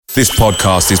This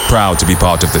podcast is proud to be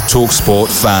part of the TalkSport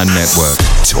Fan Network.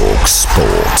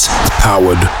 TalkSport.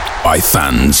 Powered by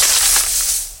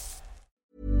fans.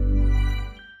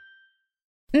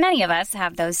 Many of us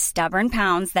have those stubborn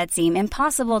pounds that seem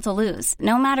impossible to lose,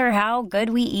 no matter how good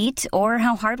we eat or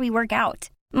how hard we work out.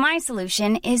 My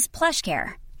solution is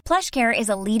PlushCare. PlushCare is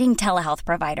a leading telehealth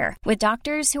provider with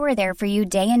doctors who are there for you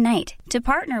day and night to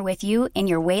partner with you in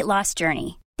your weight loss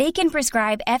journey. They can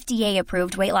prescribe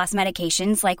FDA-approved weight loss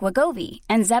medications like Wegovy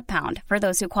and Zepbound for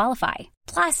those who qualify.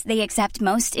 Plus, they accept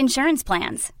most insurance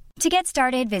plans. To get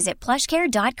started, visit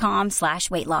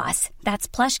plushcare.com/weightloss. That's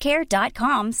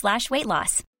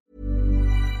plushcare.com/weightloss.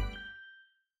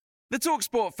 The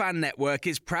TalkSport Fan Network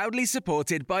is proudly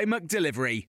supported by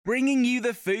McDelivery, bringing you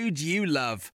the food you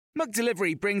love.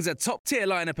 McDelivery brings a top-tier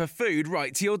lineup of food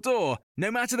right to your door.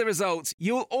 No matter the result,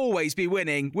 you'll always be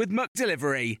winning with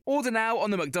McDelivery. Order now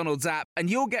on the McDonald's app and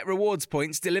you'll get rewards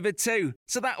points delivered too.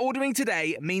 So that ordering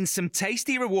today means some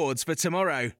tasty rewards for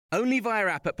tomorrow. Only via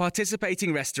app at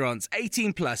participating restaurants.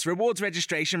 18 plus. Rewards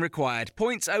registration required.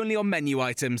 Points only on menu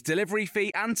items. Delivery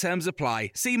fee and terms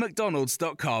apply. See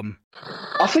mcdonalds.com.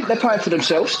 I think they're playing for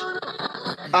themselves.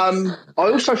 I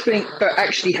also think that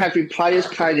actually having players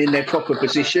playing in their proper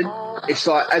position, it's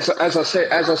like as I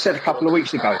said a couple of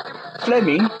weeks ago,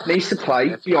 Fleming needs to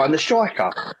play behind the striker,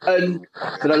 and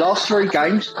for the last 3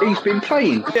 games he's been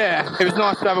playing. Yeah, it was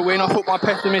nice to have a win. I thought my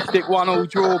pessimistic 1-1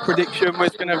 draw prediction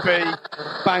was going to be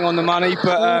bang on the money,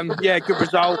 but yeah, good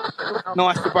result.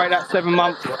 Nice to break that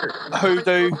 7-month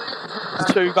hoodoo. The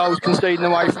 2 goals conceding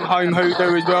away from home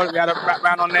hoodoo as well. We had a wrap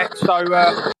round on net. So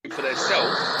for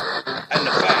themselves and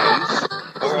the fans,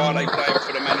 or are they playing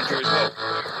for the manager as well?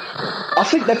 I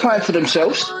think they're playing for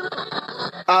themselves.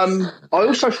 I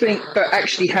also think that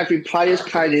actually having players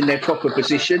playing in their proper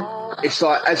position, it's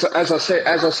like as I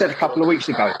said a couple of weeks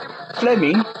ago,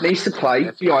 Fleming needs to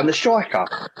play behind the striker,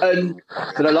 and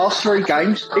for the last 3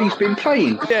 games he's been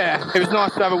playing. Yeah, it was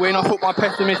nice to have a win. I thought my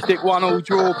pessimistic 1-1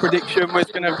 draw prediction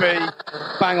was going to be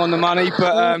bang on the money,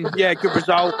 but yeah, good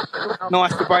result.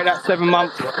 Nice to break that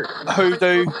 7-month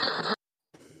hoodoo.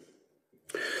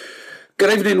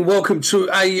 Good evening, welcome to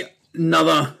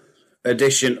another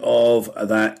edition of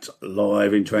that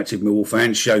live interactive Millwall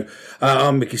fan show.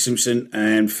 I'm Mickey Simpson,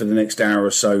 and for the next hour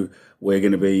or so we're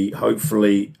going to be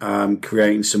hopefully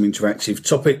creating some interactive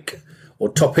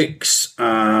topics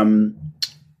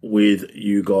with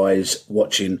you guys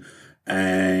watching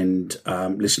and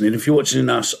listening. If you're watching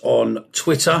us on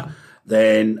Twitter,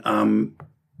 then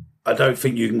I don't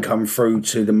think you can come through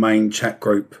to the main chat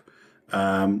group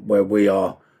where we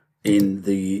are in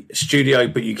the studio,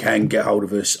 but you can get hold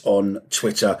of us on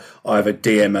Twitter, either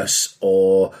DM us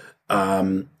or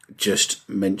just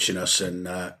mention us, and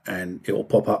it will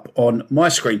pop up on my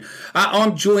screen.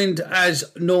 I'm joined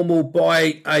as normal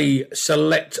by a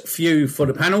select few for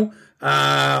the panel.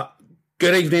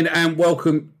 Good evening and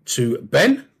welcome to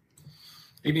Ben.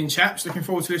 Evening, chaps. Looking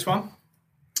forward to this one.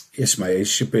 Yes, mate. It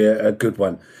should be a good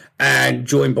one. And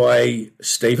joined by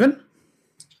Stephen.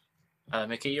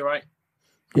 Mickey, you right?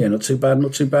 Yeah, not too bad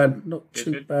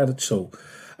at all.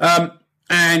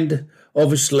 And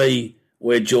obviously,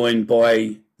 we're joined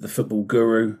by the football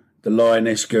guru, the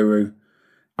Lioness guru,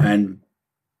 and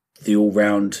the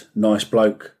all-round nice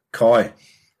bloke, Kai.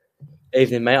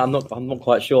 Evening, mate. I'm not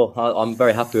quite sure. I'm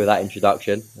very happy with that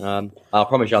introduction. I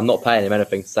promise you, I'm not paying him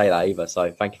anything to say that either.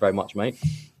 So, thank you very much, mate.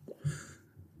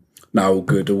 No, all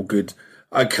good.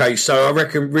 Okay, so I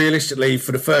reckon realistically,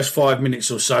 for the first 5 minutes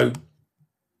or so,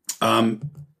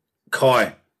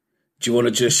 Kai, do you want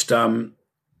to just tell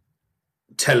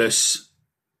us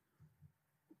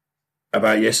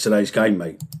about yesterday's game,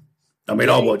 mate? I mean,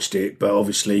 I watched it, but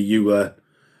obviously you were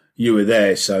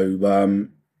there, so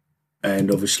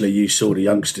and obviously you saw the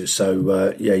youngsters,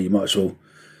 so yeah, you might as well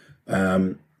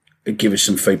give us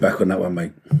some feedback on that one,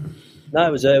 mate. No,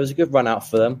 it was a good run out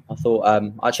for them. I thought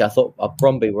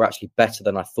Bromby were actually better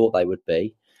than I thought they would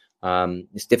be.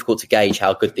 It's difficult to gauge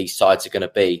how good these sides are going to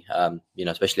be,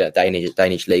 especially at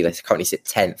Danish league. They currently sit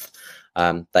 10th.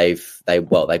 They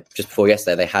just before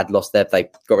yesterday they had lost they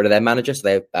got rid of their manager, so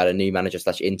they had a new manager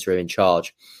 / interim in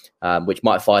charge, which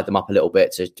might fire them up a little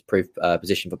bit to prove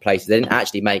position for places. They didn't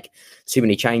actually make too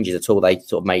many changes at all. They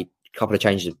sort of made a couple of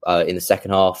changes in the second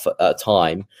half at a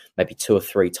time, maybe 2 or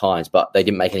 3 times, but they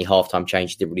didn't make any halftime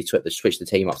changes. Didn't really switch the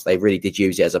team up. So they really did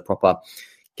use it as a proper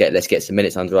let's get some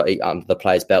minutes under the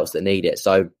players' belts that need it.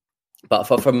 So, but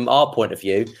from our point of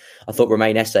view, I thought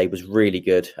Romain Esse was really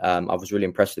good. I was really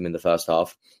impressed with him in the first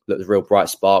half. Looked a real bright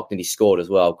spark, and he scored as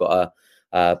well. Got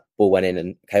a ball went in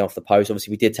and came off the post.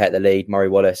 Obviously, we did take the lead. Murray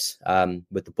Wallace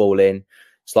with the ball in.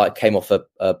 It's like came off a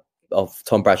of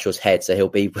Tom Bradshaw's head, so he'll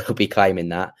be claiming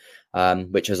that,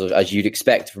 which is as you'd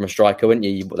expect from a striker, wouldn't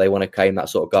you? They want to claim that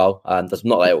sort of goal. Does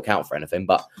not that it will count for anything,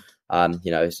 but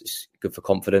it's good for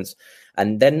confidence.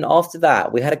 And then after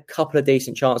that, we had a couple of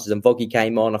decent chances, and Voggy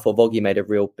came on. I thought Voggy made a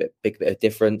real big bit of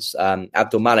difference.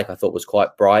 Abdul Malik, I thought, was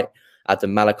quite bright.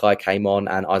 Adam Malachi came on,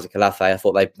 and Isaac Alafe. I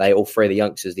thought they all three of the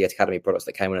youngsters, the academy products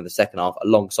that came on in the second half,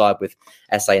 alongside with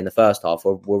SA in the first half,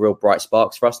 were real bright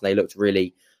sparks for us, and they looked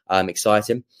really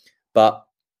exciting. But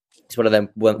it's one of them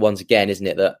ones again, isn't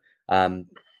it, that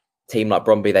team like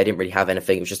Bromby, they didn't really have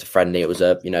anything. It was just a friendly. It was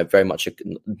very much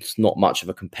not much of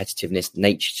a competitiveness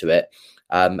nature to it.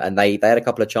 And they had a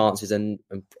couple of chances, and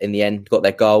in the end got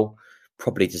their goal.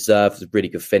 Probably deserved. A really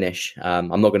good finish. I'm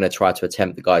not going to try to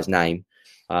attempt the guy's name,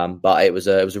 but it was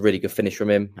a really good finish from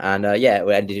him. And it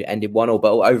ended 1-1.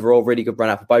 But overall, really good run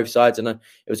out for both sides, and it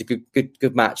was a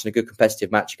good match and a good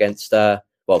competitive match against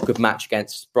good match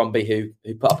against Bromby, who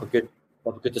put up a good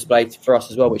display for us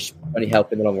as well, which only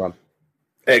helped in the long run.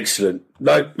 Excellent.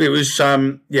 No, it was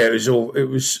it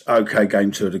was okay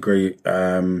game to a degree.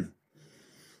 I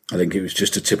think it was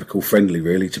just a typical friendly,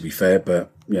 really, to be fair. But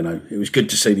it was good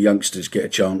to see the youngsters get a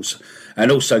chance,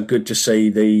 and also good to see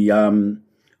the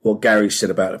what Gary said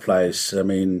about the players. I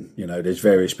mean, there's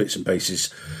various bits and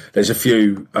pieces. There's a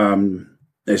few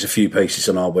pieces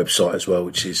on our website as well,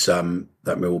 which is that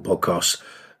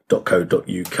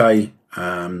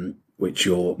millwallpodcast.co.uk. Which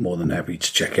you're more than happy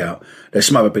to check out. There's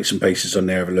some other bits and pieces on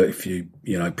there. Have a look if you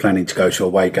planning to go to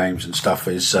away games and stuff.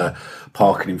 There's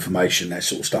parking information, that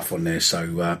sort of stuff on there.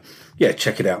 So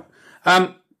check it out.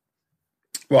 Right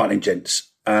then, gents.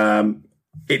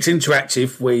 It's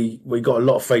interactive. We got a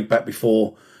lot of feedback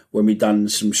before when we done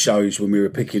some shows when we were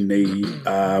picking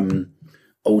the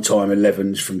all-time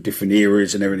 11s from different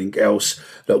eras and everything else.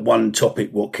 That one topic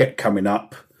what kept coming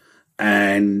up,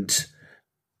 and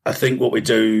I think what we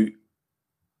do.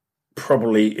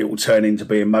 Probably it will turn into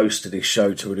being most of this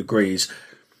show to a degree is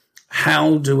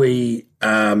how do we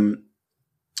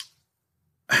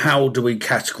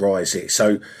categorise it?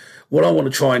 So what I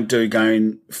want to try and do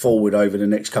going forward over the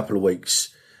next couple of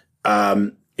weeks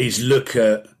is look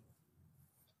at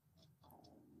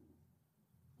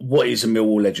what is a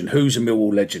Millwall legend, who's a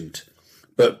Millwall legend.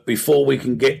 But before we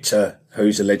can get to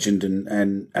who's a legend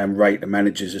and rate the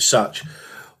managers as such,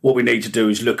 what we need to do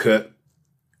is look at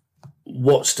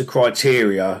what's the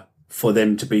criteria for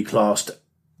them to be classed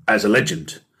as a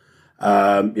legend?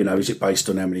 Is it based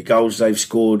on how many goals they've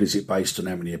scored? Is it based on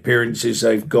how many appearances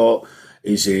they've got?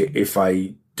 Is it if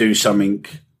they do something,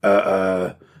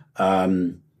 a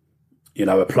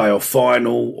playoff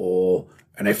final or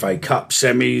an FA Cup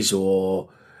semis, or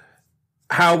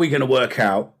how are we going to work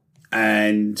out?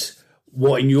 And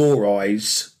what, in your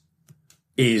eyes,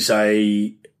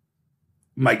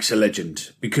 makes a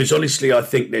legend? Because honestly, I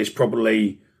think there's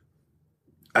probably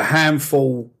a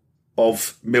handful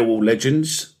of Millwall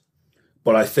legends,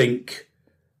 but I think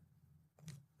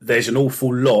there's an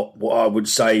awful lot what I would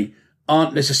say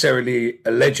aren't necessarily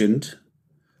a legend,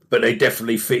 but they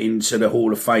definitely fit into the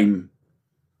Hall of Fame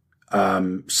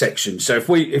section. So if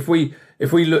we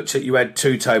looked at, you had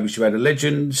two tables, you had a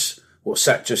legends, what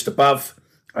sat just above,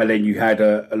 and then you had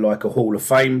a Hall of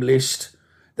Fame list.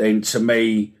 Then to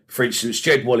me, for instance,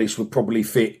 Jed Wallace would probably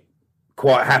fit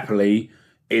quite happily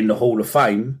in the Hall of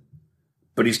Fame,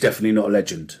 but he's definitely not a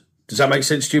legend. Does that make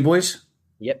sense to you, boys?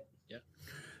 Yep.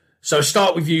 So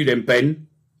start with you then, Ben.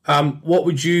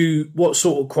 What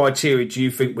sort of criteria do you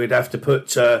think we'd have to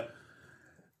put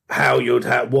how you'd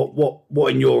have,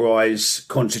 what in your eyes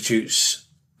constitutes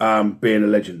being a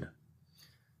legend?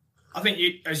 I think,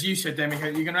 as you said, Demi,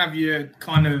 you're going to have your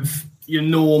kind of your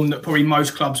norm that probably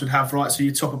most clubs would have, right? So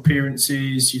your top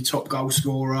appearances, your top goal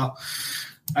scorer.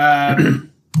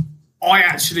 I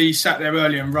actually sat there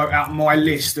earlier and wrote out my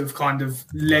list of kind of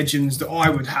legends that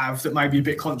I would have that may be a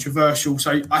bit controversial.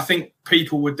 So I think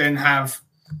people would then have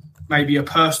maybe a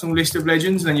personal list of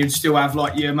legends, and then you'd still have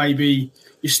like your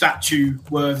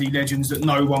statue-worthy legends that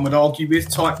no one would argue with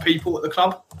type people at the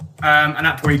club. And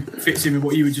that probably fits in with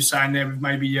what you were just saying there with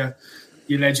maybe your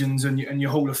legends and your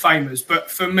Hall of Famers.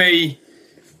 But for me,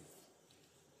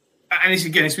 and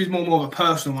it's more of a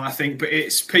personal one, I think, but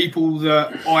it's people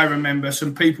that I remember,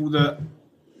 some people that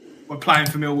were playing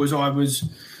for Millwall as I was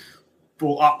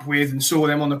brought up with and saw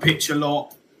them on the pitch a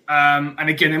lot. And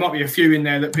again, there might be a few in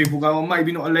there that people go, oh,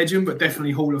 maybe not a legend, but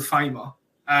definitely Hall of Famer.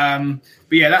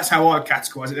 But yeah, that's how I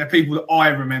categorise it. They're people that I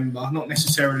remember, not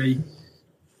necessarily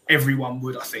everyone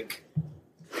would, I think.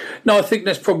 No, I think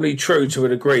that's probably true to a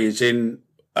degree, as in...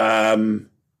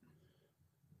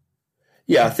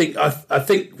 I think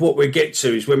what we get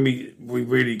to is when we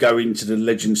really go into the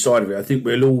legend side of it, I think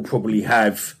we'll all probably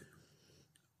have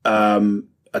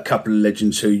a couple of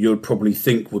legends who you'd probably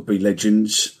think would be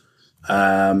legends,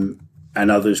 and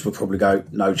others would probably go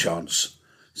no chance.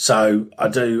 So I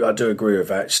do agree with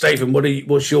that. Stephen,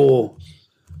 what's your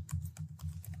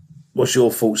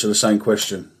thoughts on the same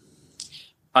question?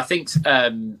 I think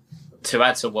to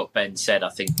add to what Ben said, I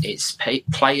think it's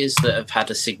players that have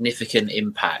had a significant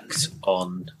impact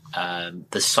on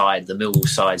the Millwall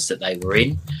sides that they were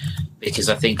in, because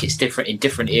I think it's different in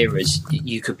different eras.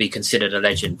 You could be considered a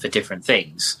legend for different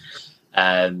things.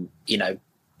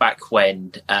 Back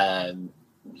when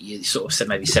you sort of said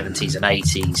maybe 70s and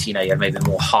 80s, you had maybe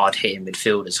more hard-hitting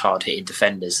midfielders, hard-hitting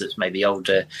defenders that maybe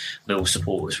older Millwall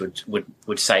supporters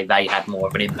would say they had more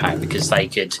of an impact because they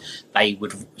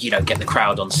would get the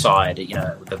crowd on side,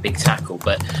 with a big tackle.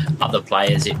 But other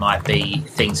players, it might be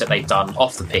things that they've done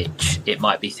off the pitch. It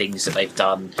might be things that they've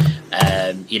done,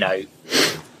 as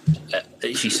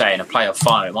you say, in a playoff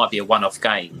final. It might be a one-off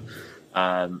game.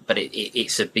 But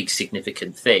it's a big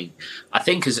significant thing. I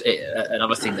think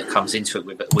another thing that comes into it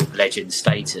with legend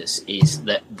status is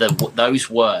that those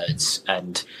words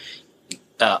are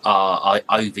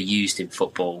overused in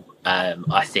football.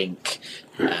 I think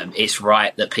it's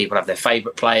right that people have their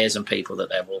favourite players and people that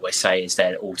they'll always say is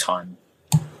their all-time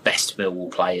best Millwall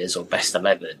players or best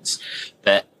 11s.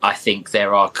 But I think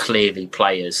there are clearly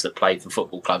players that play for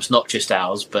football clubs, not just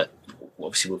ours, but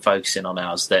obviously we're focusing on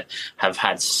ours, that have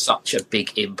had such a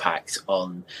big impact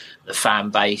on the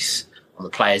fan base, on the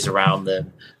players around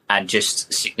them, and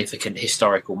just significant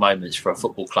historical moments for a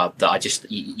football club that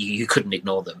you couldn't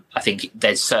ignore them. I think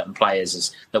there's certain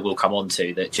players that we'll come on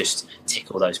to that just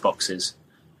tick all those boxes.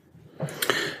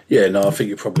 Yeah, no, I think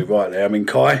you're probably right there. I mean,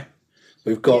 Kai,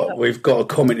 we've got a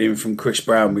comment in from Chris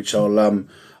Brown, which I'll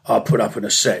put up in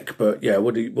a sec. But yeah,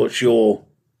 what's your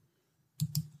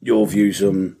views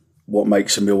on what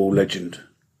makes a Millwall legend?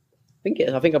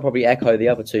 I think I'll probably echo what the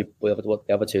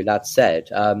other two lads said.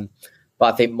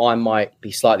 But I think mine might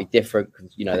be slightly different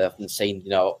because, they haven't seen,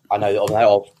 I know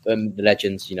of the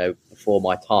legends, before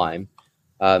my time.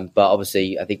 But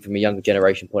obviously, I think from a younger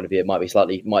generation point of view,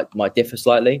 it might differ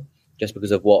slightly just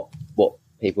because of what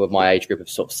people of my age group have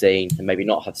sort of seen and maybe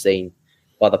not have seen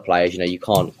other players. You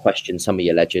can't question some of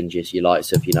your legends, your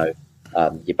likes of, your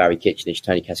Barry Kitchenich,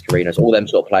 Tony Cascarinos, all them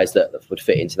sort of players that would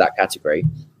fit into that category.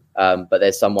 But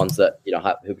there's some ones that,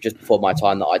 who were just before my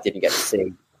time that I didn't get to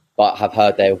see, but have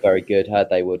heard they were very good, heard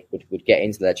they would get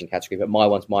into the legend category. But my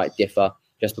ones might differ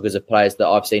just because of players that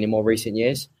I've seen in more recent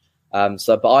years.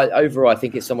 Overall, I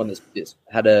think it's someone that's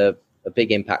had a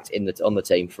big impact on the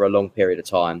team for a long period of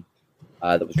time,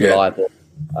 that was reliable,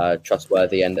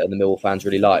 trustworthy, and the Millwall fans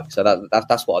really like. So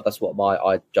that's what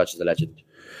I judge as a legend.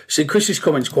 See, Chris's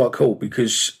comment's quite cool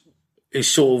because it's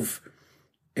sort of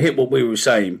hit what we were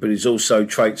saying, but it's also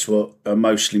traits what are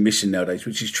mostly missing nowadays,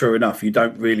 which is true enough. You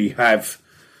don't really have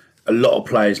a lot of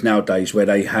players nowadays where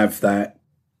they have that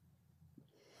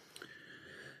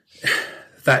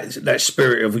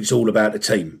spirit of it's all about the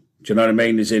team. Do you know what I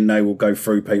mean? As in, they will go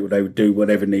through people, they would do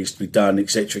whatever needs to be done,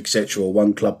 etc., etc. Or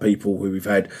one club people who we've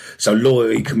had. So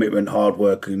loyalty, commitment, hard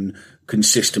work, and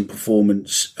consistent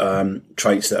performance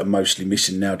traits that are mostly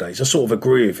missing nowadays. I sort of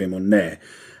agree with him on there.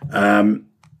 And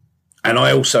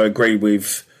I also agree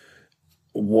with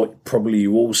what probably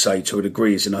you all say to a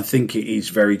degree is, and I think it is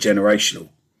very generational.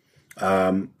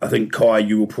 I think, Kai,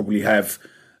 you will probably have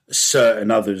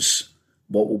certain others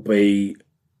what will be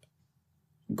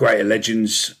greater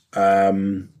legends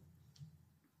than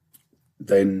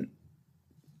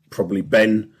probably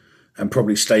Ben and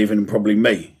probably Stephen and probably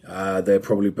me. There'll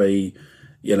probably be,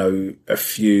 a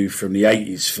few from the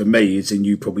 80s for me, as in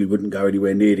you probably wouldn't go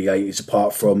anywhere near the 80s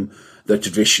apart from the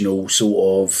traditional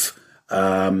sort of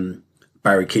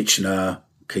Barry Kitchener,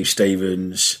 Keith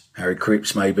Stevens, Harry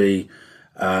Cripps maybe,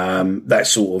 that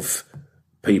sort of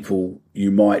people you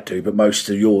might do, but most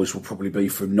of yours will probably be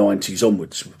from 90s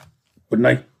onwards, wouldn't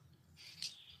they?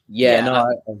 Yeah,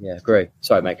 agree.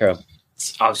 Sorry, mate, carry on.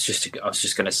 I was just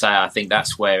going to say, I think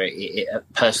that's where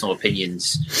personal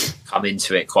opinions come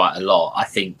into it quite a lot. I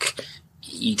think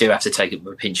you do have to take it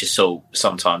with a pinch of salt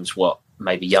sometimes what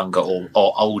maybe younger or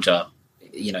older,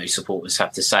 supporters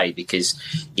have to say, because,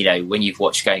 when you've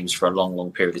watched games for a long,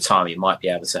 long period of time, you might be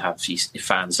able to have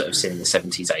fans that have seen in the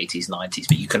 70s, 80s, 90s,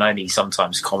 but you can only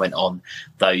sometimes comment on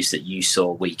those that you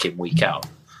saw week in, week out.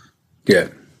 Yeah.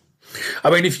 I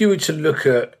mean, if you were to look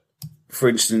at, for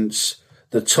instance,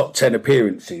 the top 10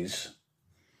 appearances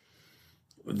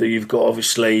that you've got,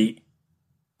 obviously,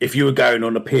 if you were going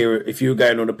on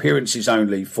appearances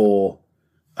only for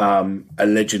a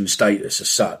legend status as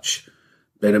such,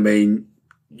 then I mean,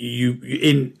 you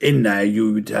in there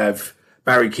you would have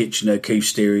Barry Kitchener, Keith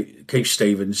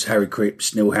Stevens, Harry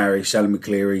Cripps, Neil Harris, Alan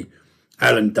McCleary,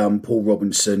 Alan Dunn, Paul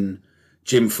Robinson,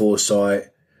 Jim Forsyth,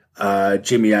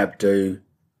 Jimmy Abdu,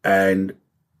 and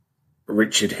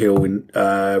Richard Hill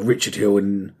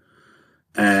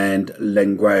and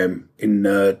Len Graham in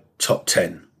the top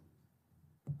 10.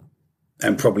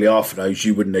 And probably half of those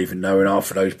you wouldn't even know, and half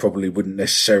of those probably I wouldn't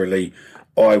necessarily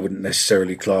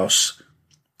class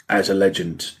as a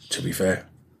legend, to be fair.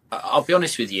 I'll be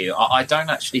honest with you, I don't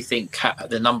actually think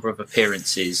the number of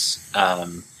appearances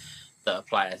that a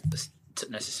player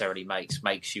necessarily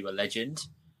makes you a legend.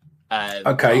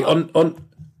 Okay, on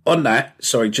that,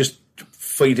 sorry, just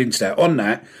feed into that. On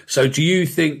that, so do you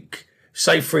think,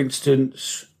 say for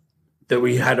instance, that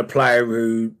we had a player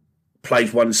who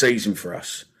plays one season for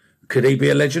us, could he be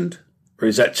a legend, or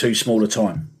is that too small a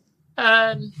time?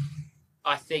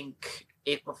 I think,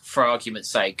 if, for argument's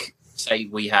sake, say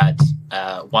we had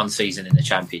one season in the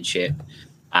Championship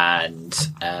and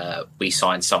we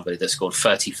signed somebody that scored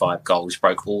 35 goals,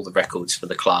 broke all the records for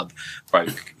the club,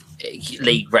 broke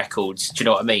league records, do you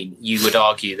know what I mean? You would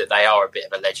argue that they are a bit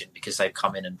of a legend because they've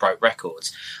come in and broke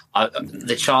records.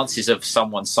 The chances of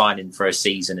someone signing for a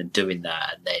season and doing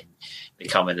that and then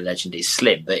becoming a legend is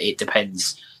slim, but it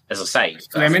depends, as I say.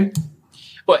 Fleming?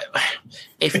 Well,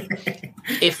 if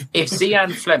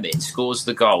Zian Fleming scores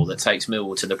the goal that takes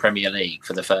Millwall to the Premier League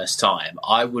for the first time,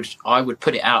 I would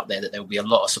put it out there that there would be a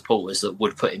lot of supporters that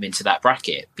would put him into that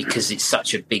bracket because it's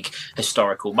such a big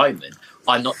historical moment.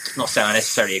 I'm not saying I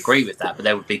necessarily agree with that, but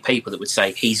there would be people that would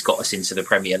say he's got us into the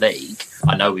Premier League.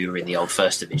 I know we were in the old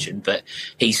First Division, but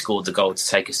he scored the goal to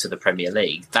take us to the Premier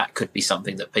League. That could be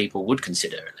something that people would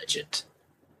consider a legend.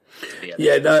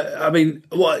 Yeah, no, I mean,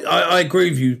 I agree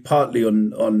with you partly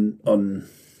on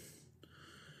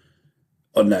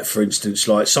that. For instance,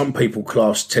 like some people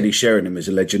class Teddy Sheringham as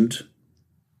a legend.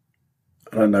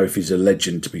 I don't know if he's a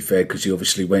legend, to be fair, because he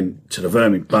obviously went to the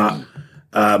Vermin, but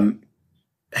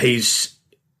he's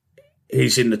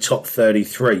in the top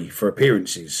 33 for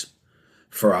appearances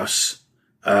for us.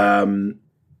 But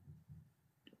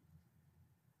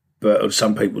on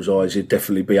some people's eyes, he'd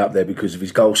definitely be up there because of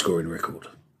his goal scoring record.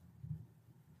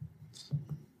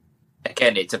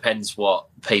 Again, it depends what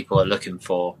people are looking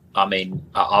for. I mean,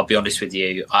 I'll be honest with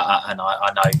you, I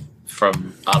know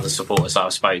from other supporters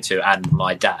I've spoken to and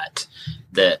my dad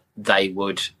that they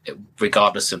would,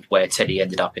 regardless of where Teddy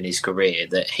ended up in his career,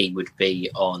 that he would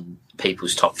be on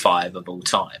people's top 5 of all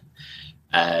time.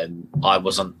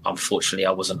 Unfortunately,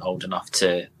 I wasn't old enough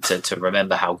to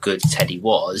remember how good Teddy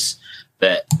was,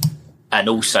 and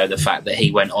also the fact that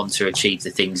he went on to achieve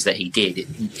the things that he did.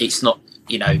 It's not,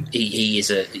 he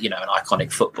is an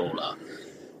iconic footballer,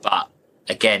 but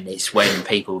again, it's when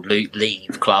people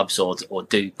leave clubs or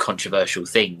do controversial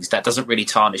things that doesn't really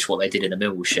tarnish what they did in a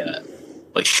Millwall shirt.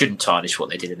 Well, it shouldn't tarnish what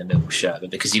they did in a Millwall shirt, but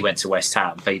because he went to West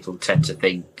Ham, people tend to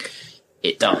think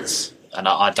it does, and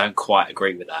I don't quite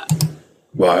agree with that.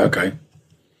 Right, okay.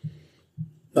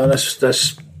 No,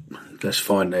 that's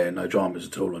fine there. No dramas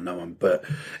at all on that one. But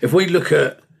if we look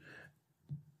at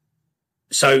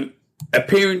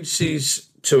appearances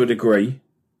to a degree,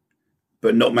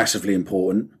 but not massively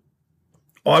important,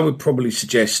 I would probably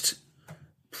suggest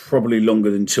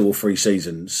longer than 2 or 3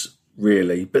 seasons,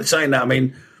 really. But saying that, I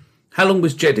mean, how long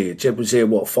was Jed here? Jed was here,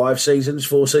 5 seasons,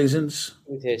 4 seasons?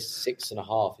 He was here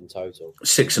 6.5 in total.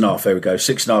 6.5, there we go.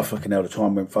 6.5, fucking hell, the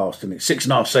time went fast, didn't it?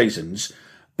 6.5 seasons,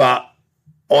 but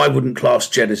I wouldn't class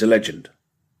Jed as a legend.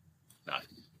 No.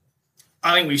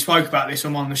 I think we spoke about this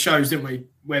on one of the shows, didn't we?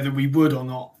 Whether we would or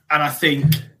not. And I think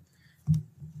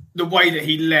the way that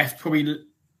he left probably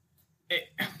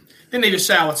didn't leave a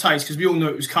sour taste because we all knew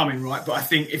it was coming, right? But I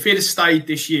think if he'd have stayed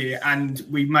this year and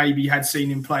we maybe had seen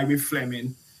him play with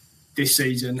Fleming this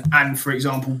season and, for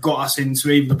example, got us into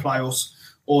either the playoffs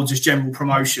or just general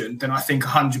promotion, then I think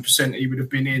 100% he would have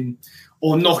been in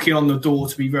or knocking on the door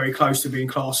to be very close to being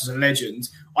classed as a legend.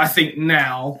 I think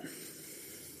now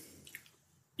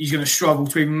he's going to struggle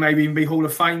to maybe even be Hall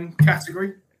of Fame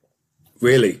category.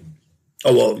 Really?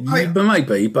 Oh, well,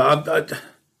 maybe, but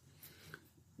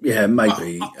yeah,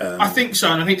 maybe. I think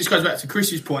so, and I think this goes back to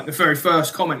Chris's point, the very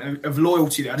first comment of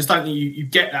loyalty there. I just don't think you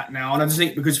get that now, and I just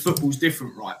think because football's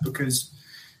different, right? Because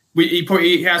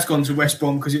he has gone to West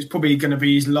Brom because it's probably going to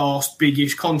be his last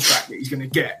big-ish contract that he's going to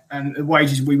get, and the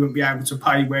wages we wouldn't be able to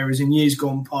pay, whereas in years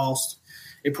gone past,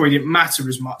 it probably didn't matter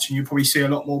as much, and you probably see a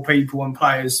lot more people and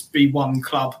players be one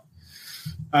club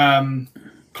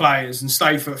players and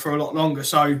stay for a lot longer.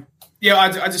 So, yeah,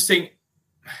 I just think,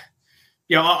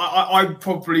 yeah, I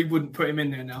probably wouldn't put him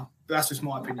in there now. But that's just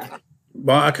my opinion.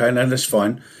 Right, okay, no, that's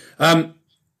fine.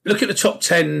 Look at the top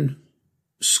 10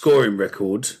 scoring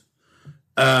record.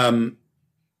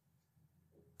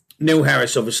 Neil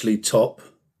Harris, obviously, top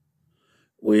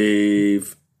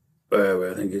with,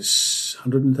 I think it's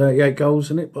 138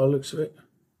 goals in it by the looks of it.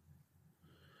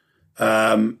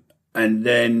 And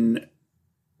then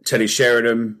Teddy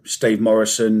Sheringham, Steve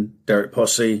Morrison, Derek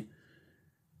Posse,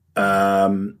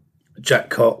 Jack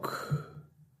Cock,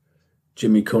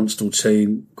 Jimmy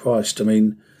Constantine. Christ, I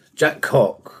mean, Jack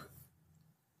Cock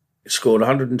scored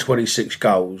 126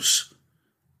 goals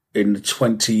in the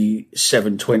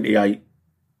 27-28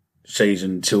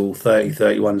 season till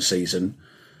 30-31 season,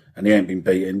 and he ain't been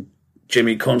beaten.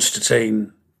 Jimmy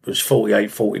Constantine was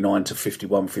 48-49 to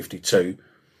 51-52.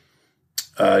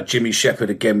 Jimmy Shepherd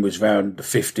again was around the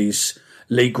 50s.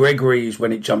 Lee Gregory is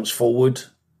when it jumps forward.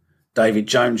 David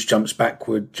Jones jumps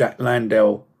backward. Jack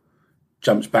Landell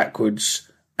jumps backwards.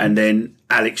 And then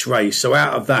Alex Ray. So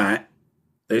out of that,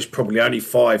 there's probably only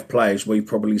 5 players we've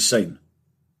probably seen.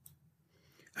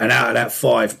 And out of that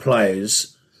 5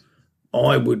 players,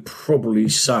 I would probably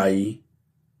say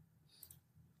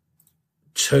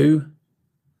 2,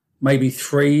 maybe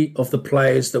 3 of the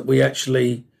players that we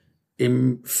actually,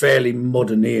 in fairly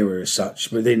modern era as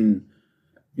such, within,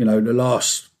 the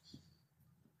last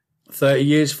 30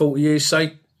 years, 40 years,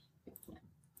 say.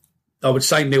 I would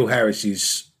say Neil Harris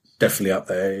is definitely up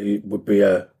there. He would be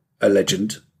a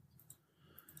legend.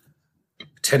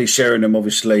 Teddy Sheringham,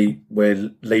 obviously,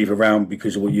 we'll leave around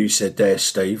because of what you said there,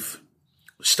 Steve.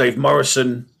 Steve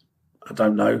Morrison, I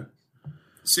don't know.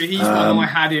 See, he's one I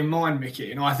had in mind,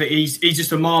 Mickey, and I think he's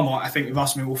just a marmite, I think, with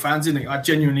us Millwall fans, isn't he? I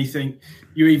genuinely think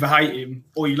you either hate him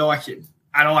or you like him.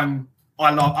 And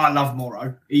I love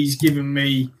Morrow. He's given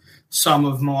me some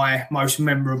of my most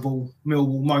memorable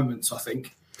Millwall moments, I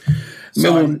think.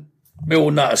 Millwall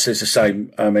Nutter says the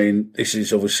same. I mean, this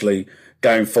is obviously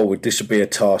going forward. This would be a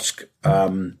task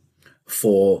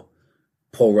for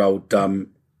poor old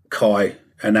Kai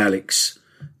and Alex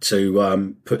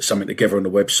to put something together on the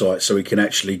website so we can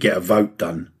actually get a vote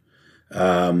done.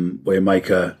 We make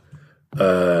a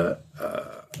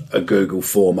Google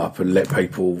form up and let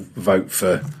people vote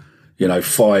for,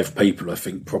 5 people. I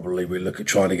think probably we look at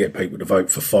trying to get people to vote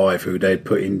for 5 who they'd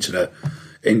put into the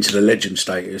legend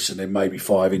status, and then maybe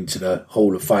 5 into the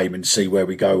Hall of Fame, and see where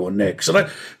we go on there. Because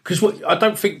I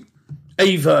don't think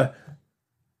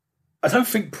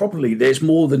probably there's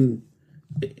more than,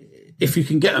 if you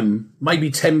can get them,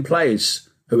 maybe 10 players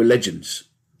who are legends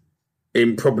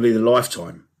in probably the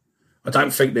lifetime. I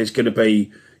don't think there's going to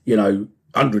be,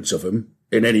 hundreds of them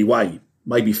in any way.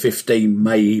 Maybe 15,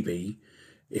 maybe,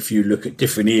 if you look at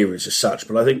different eras as such.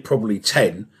 But I think probably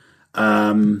 10.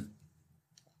 And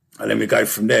then we go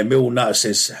from there. Mill Nutter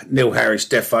says Neil Harris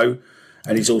defo,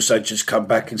 and he's also just come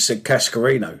back and said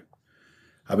Cascarino.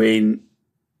 I mean,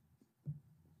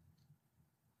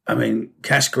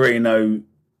 Cascarino,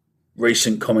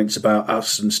 recent comments about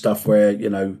us and stuff where, he's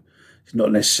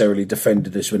not necessarily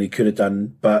defended us when he could have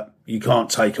done, but you can't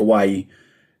take away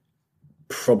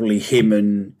probably him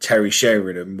and Terry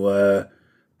Sheringham were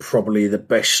probably the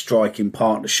best striking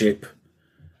partnership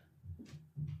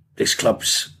this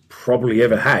club's probably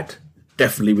ever had,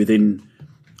 definitely within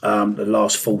the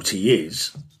last 40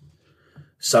 years.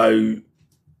 So,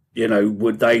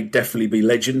 would they definitely be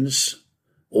legends,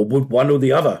 or would one or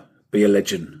the other be a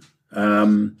legend?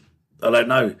 I don't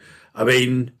know. I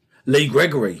mean, Lee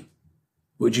Gregory,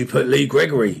 would you put Lee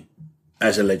Gregory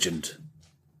as a legend?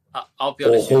 I'll be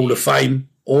honest, or Hall of Fame,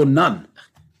 or none?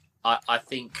 I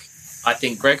think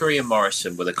Gregory and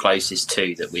Morrison were the closest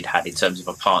two that we'd had in terms of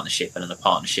a partnership, and a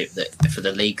partnership that for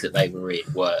the league that they were in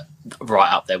were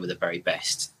right up there with the very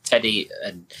best. Teddy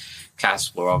and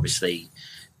Cass were obviously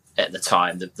at the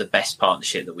time the best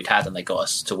partnership that we'd had, and they got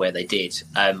us to where they did.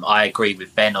 I agree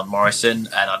with Ben on Morrison,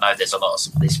 and I know there's a lot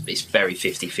of this. It's very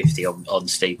 50-50 on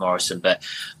Steve Morrison, but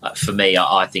for me,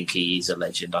 I think he is a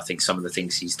legend. I think some of the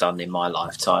things he's done in my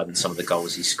lifetime, and some of the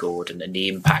goals he scored, and the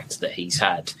impact that he's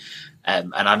had.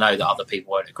 And I know that other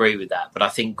people won't agree with that, but I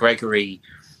think Gregory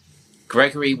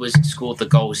scored the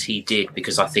goals he did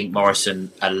because I think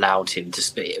Morrison allowed him to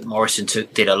spit. Morrison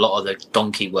did a lot of the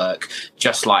donkey work,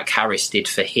 just like Harris did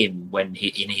for him when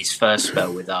in his first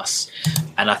spell with us.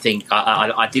 And I think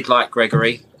I did like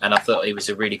Gregory, and I thought he was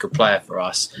a really good player for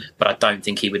us, but I don't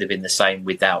think he would have been the same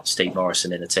without Steve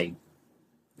Morrison in the team.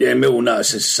 Yeah, Millwall Nutter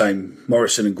says the same.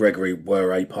 Morrison and Gregory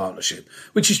were a partnership,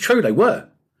 which is true, they were.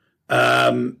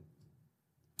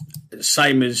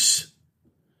 Same as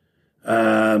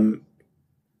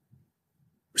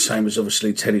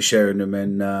obviously Teddy Sheringham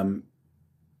and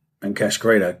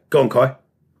Cascarino. Go on, Kai.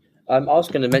 I was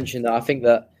going to mention that I think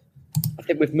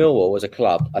with Millwall as a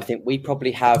club, I think we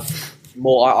probably have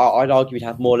more. I'd argue we'd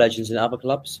have more legends than other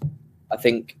clubs. I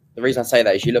think the reason I say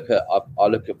that is you look at I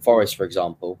look at Forest, for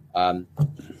example.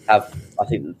 Have I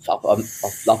think up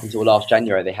until last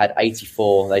January they had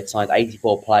 84. They'd signed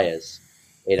 84 players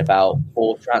in about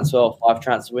 5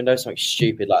 transfer windows, something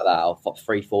stupid like that, or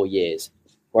 3-4 years.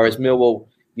 Whereas Millwall,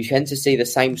 you tend to see the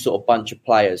same sort of bunch of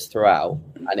players throughout,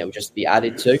 and it will just be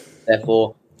added to.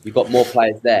 Therefore, you've got more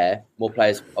players there, more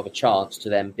players of a chance to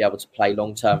then be able to play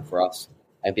long term for us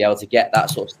and be able to get that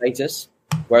sort of status.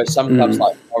 Whereas some clubs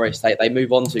like Forest, they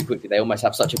move on too quickly. They almost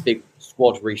have such a big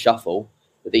squad reshuffle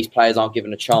that these players aren't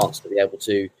given a chance to be able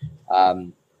to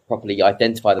properly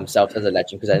identify themselves as a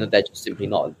legend because they're just simply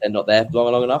not there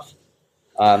long enough.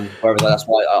 Whereas that's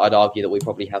why I'd argue that we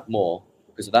probably have more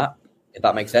because of that, if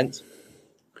that makes sense.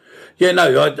 Yeah,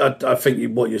 no, I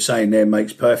think what you're saying there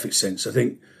makes perfect sense. I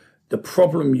think the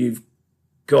problem you've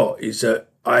got is that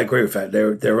I agree with that.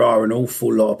 There are an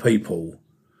awful lot of people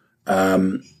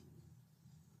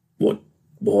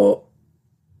what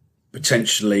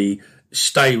potentially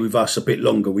stay with us a bit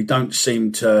longer. We don't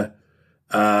seem to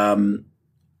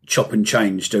chop and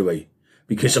change, do we?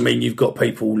 Because, I mean, you've got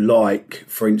people like,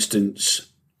 for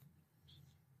instance,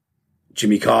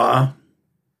 Jimmy Carter.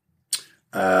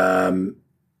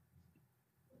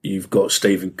 You've got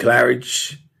Stephen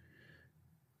Claridge.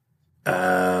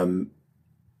 I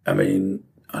mean,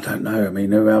 I don't know. I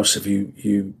mean, who else have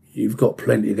you've got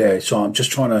plenty there. So I'm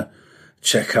just trying to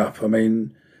check up. I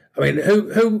mean,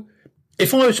 who?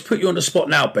 If I was to put you on the spot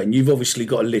now, Ben, you've obviously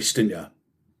got a list, didn't you?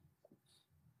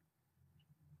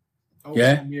 Oh,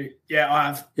 yeah? Yeah, I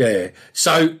have. Yeah.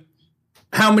 So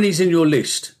how many's in your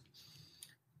list?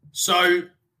 So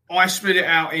I split it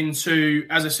out into,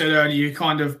 as I said earlier, your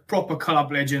kind of proper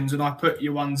club legends, and I put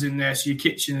your ones in there. So your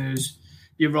Kitcheners,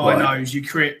 your Rhinos, your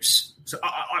Crips. So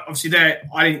obviously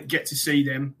I didn't get to see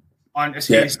them. I just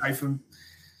hearsay from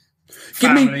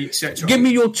family, etc. Give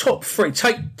me your top 3.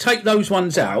 Take those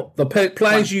ones out. The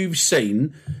players you've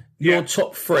seen, your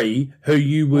top 3 who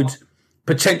you would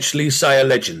potentially say are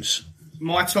legends.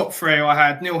 My top 3, I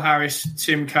had Neil Harris,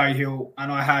 Tim Cahill,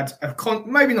 and I had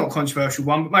maybe not controversial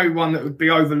one, but maybe one that would be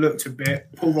overlooked a bit,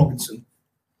 Paul Robinson.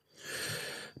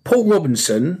 Paul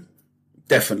Robinson,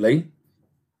 definitely.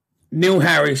 Neil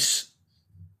Harris,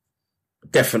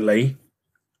 definitely.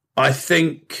 I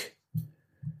think,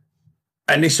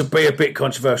 and this will be a bit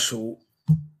controversial,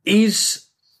 is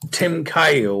Tim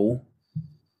Cahill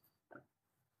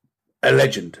a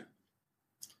legend?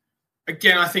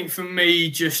 Again, I think for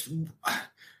me,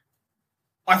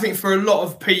 I think for a lot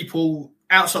of people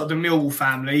outside the Millwall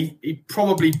family, he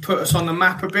probably put us on the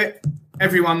map a bit.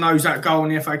 Everyone knows that goal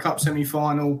in the FA Cup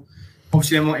semi-final.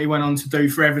 Obviously, then what he went on to do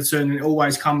for Everton, and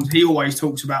he always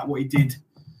talks about what he did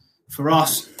for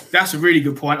us. That's a really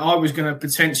good point. I was going to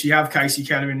potentially have Casey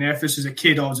Keller in there. If this was a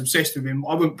kid, I was obsessed with him.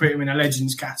 I wouldn't put him in a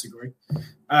legends category.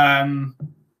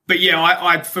 But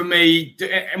yeah, for me,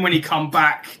 and when he come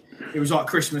back, it was like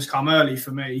Christmas come early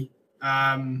for me.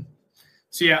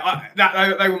 So yeah,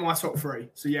 they were my top 3.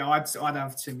 So yeah, I'd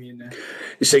have Timmy in there.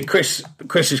 You see, Chris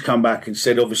has come back and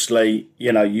said, obviously,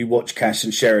 you watch Cass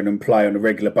and Sheringham play on a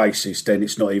regular basis, then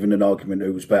it's not even an argument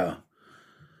who was better.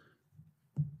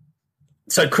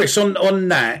 So Chris, on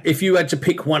that, if you had to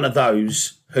pick one of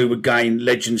those who would gain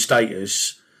legend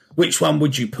status, which one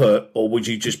would you put, or would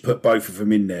you just put both of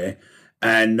them in there?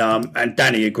 And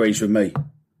Danny agrees with me.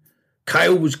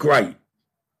 Cahill was great,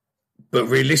 but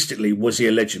realistically, was he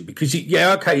a legend? Because,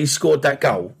 he scored that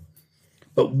goal,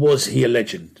 but was he a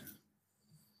legend?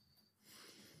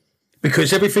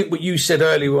 Because everything what you said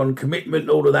earlier on, commitment,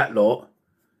 all of that lot,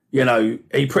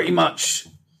 he pretty much,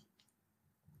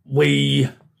 we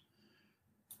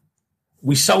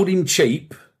sold him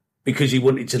cheap because he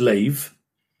wanted to leave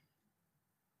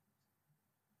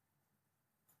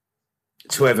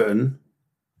to Everton.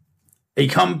 He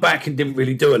come back and didn't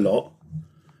really do a lot.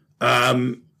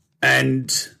 And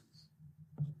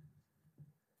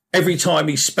every time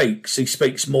he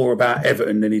speaks more about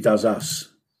Everton than he does us.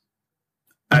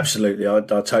 Absolutely. I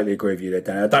totally agree with you there,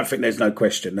 Dan. I don't think there's no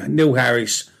question. Neil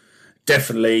Harris,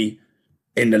 definitely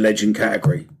in the legend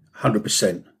category,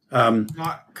 100%. Can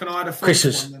I add a fourth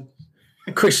one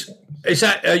then? Chris,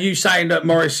 are you saying that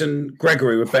Morris and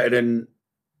Gregory were better than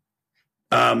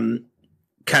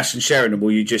Cass and Sheringham, or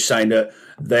are you just saying that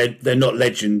they're not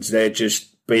legends, they're just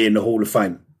be in the Hall of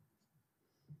Fame?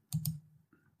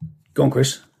 Go on,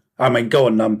 Chris. Go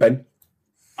on, Ben.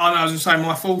 I was going to say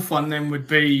my fourth one then would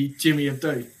be Jimmy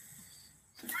Abdou.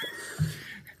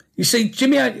 You see,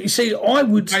 Jimmy. I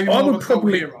would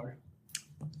probably. Hero.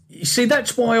 You see,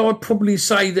 that's why I'd probably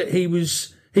say that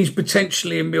he's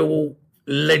potentially a Millwall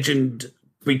legend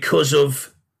because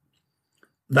of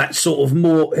that sort of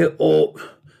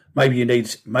maybe you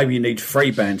need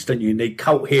three bands, don't you? You need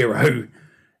Cult Hero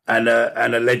and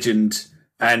a Legend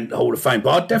and Hall of Fame.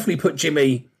 But I'd definitely put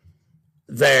Jimmy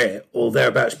there or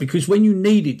thereabouts, because when you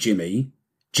needed Jimmy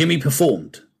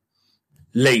performed.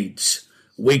 Leeds,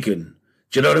 Wigan.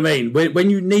 Do you know what I mean? When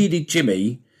you needed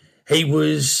Jimmy, he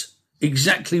was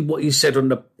exactly what he said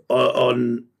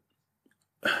on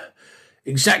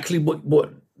exactly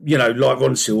what like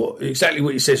Ron Seal, exactly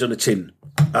what he says on the tin.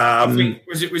 I think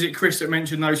was it Chris that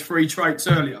mentioned those three traits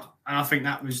earlier, and I think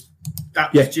that was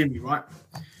Jimmy, right?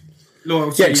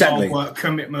 Loyalty, exactly. Hard work,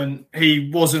 commitment. He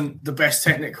wasn't the best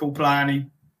technical player, and he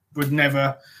would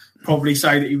never probably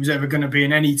say that he was ever going to be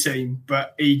in any team,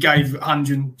 but he gave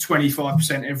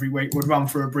 125% every week, would run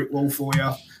through a brick wall for you,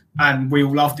 and we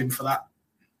all loved him for that.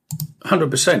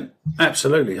 100%.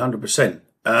 Absolutely,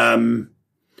 100%.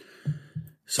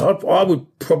 So I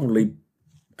would probably...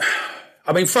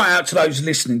 I mean, throw out to those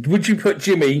listening, would you put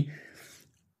Jimmy,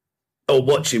 or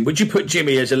watching, would you put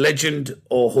Jimmy as a legend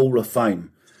or Hall of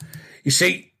Fame? You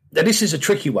see, now this is a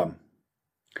tricky one.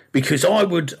 Because I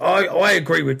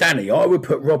agree with Danny. I would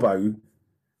put Robbo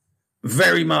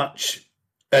very much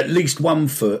at least 1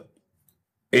 foot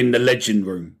in the legend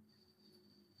room.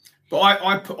 But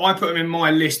I put him in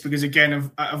my list because,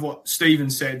 again, of what Stephen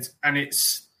said, and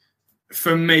it's,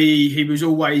 for me, he was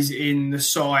always in the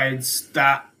sides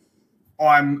that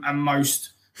I'm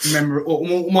most memorable,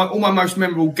 all my most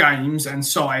memorable games and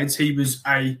sides. He was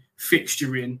a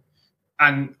fixture in.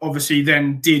 And obviously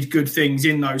then did good things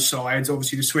in those sides,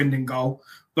 obviously the Swindon goal.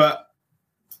 But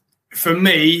for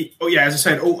me, as I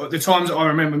said, all the times that I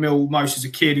remember Mill most as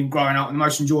a kid and growing up, and the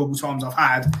most enjoyable times I've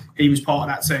had, he was part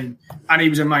of that team. And he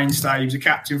was a mainstay. He was a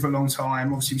captain for a long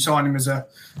time. Obviously, we signed him as a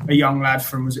young lad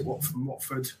from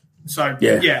Watford. So,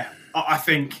 I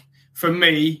think, for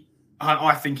me,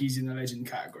 I think he's in the legend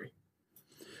category.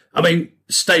 I mean,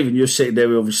 Stephen, you're sitting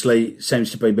there, obviously, seems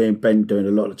to be being Ben doing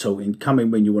a lot of talking. Come in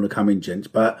when you want to come in, gents.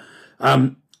 But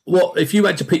what if you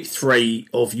had to pick 3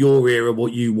 of your era,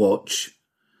 what you've watched,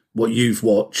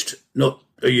 not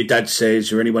who your dad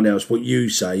says or anyone else, what you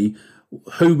say,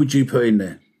 who would you put in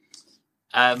there?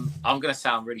 I'm going to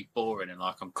sound really boring and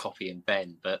like I'm copying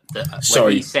Ben, but Sorry.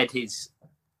 When he said his...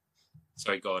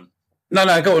 Sorry, go on. No,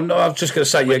 go on. No, I was just going to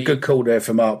say, good call there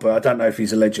for Mark, but I don't know if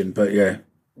he's a legend, but yeah.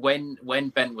 When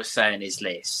Ben was saying his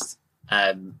list,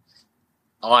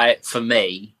 for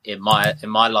me in my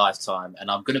lifetime,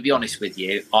 and I'm going to be honest with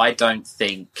you, I don't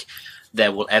think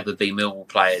there will ever be Millwall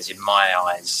players in my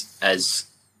eyes as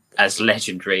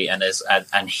legendary and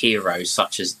and heroes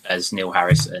such as Neil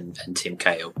Harris and Tim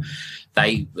Cahill.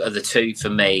 They are the two for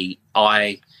me.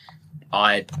 I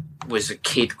was a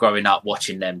kid growing up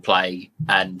watching them play,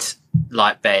 and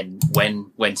like Ben,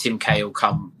 when Tim Cahill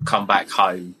come back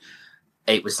home,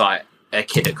 it was like a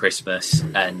kid at Christmas.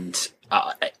 And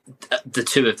the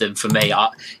two of them, for me,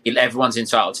 everyone's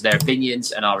entitled to their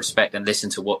opinions, and I respect and listen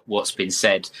to what's been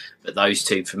said. But those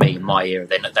two, for me, in my era,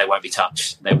 they won't be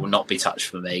touched. They will not be touched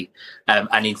for me.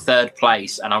 And in third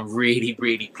place, and I'm really,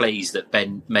 really pleased that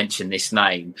Ben mentioned this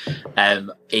name,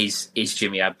 is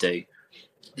Jimmy Abdou.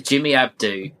 Jimmy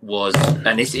Abdou was,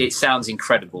 and it sounds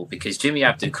incredible because Jimmy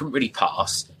Abdou couldn't really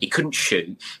pass, he couldn't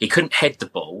shoot, he couldn't head the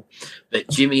ball, but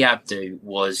Jimmy Abdou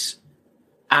was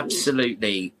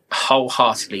absolutely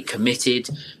wholeheartedly committed.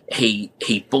 He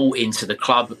bought into the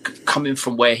club, coming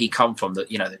from where he come from, the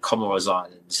Comoros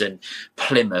Islands and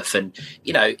Plymouth, and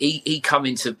he come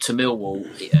into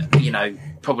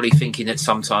Millwall, probably thinking that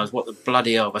sometimes what the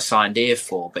bloody hell have I signed here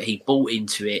for, but he bought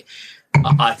into it.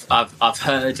 I've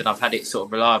heard and I've had it sort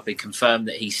of reliably confirmed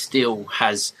that he still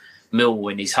has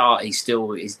Millwall in his heart. He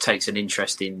takes an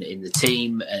interest in the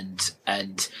team,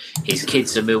 and his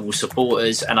kids are Millwall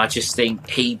supporters. And I just think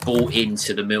he bought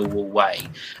into the Millwall way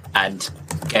and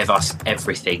gave us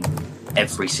everything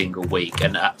every single week.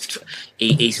 And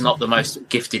he's not the most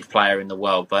gifted player in the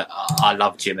world, but I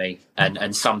love Jimmy.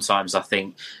 And sometimes I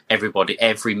think every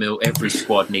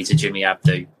squad needs a Jimmy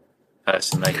Abdou,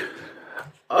 personally.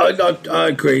 I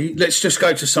agree. Let's just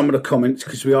go to some of the comments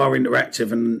because we are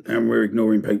interactive and we're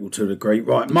ignoring people to a degree.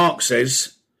 Right, Mark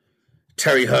says,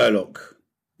 Terry Hurlock.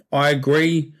 I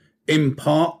agree in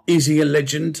part. Is he a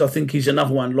legend? I think he's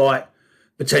another one like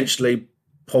potentially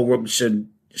Paul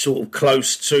Robinson, sort of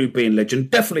close to being legend.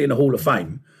 Definitely in the Hall of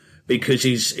Fame because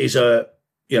he's a,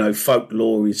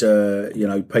 folklore. He's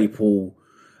a, people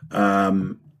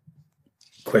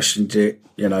questioned it,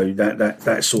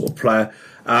 that sort of player.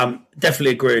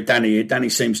 Definitely agree with Danny. Danny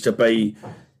seems to be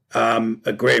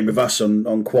agreeing with us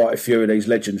on quite a few of these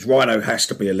legends. Rhino has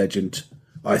to be a legend,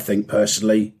 I think,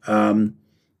 personally. Do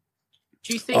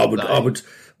you think I would.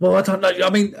 Well, I don't know. I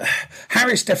mean,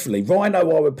 Harris definitely.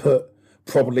 Rhino, I would put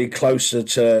probably closer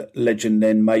to legend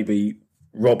than maybe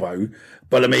Robbo.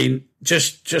 But I mean,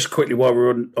 just quickly while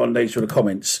we're on these sort of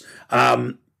comments,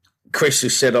 Chris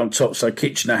has said on top, so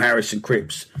Kitchener, Harris and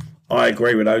Cripps, I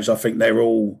agree with those. I think they're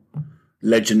all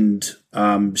legend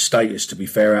status, to be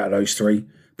fair, out of those three,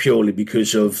 purely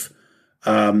because of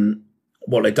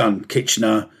what they've done.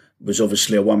 Kitchener was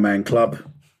obviously a one-man club.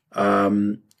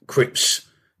 Cripps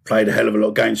played a hell of a lot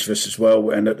of games for us as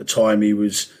well, and at the time he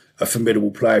was a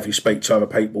formidable player. If you speak to other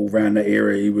people around that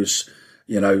era, he was,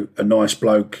 a nice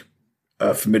bloke,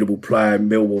 a formidable player,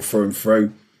 Millwall through and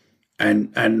through.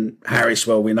 And Harris,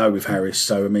 well, we know with Harris.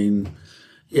 So I mean,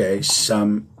 yeah, it's do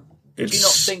you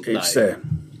not think, it's though, there.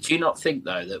 Do you not think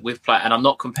though that we've played? And I'm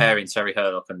not comparing Terry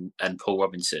Hurlock and Paul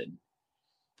Robinson,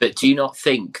 but do you not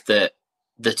think that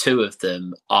the two of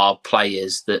them are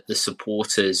players that the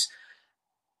supporters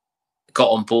got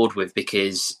on board with?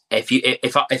 Because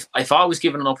if I was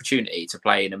given an opportunity to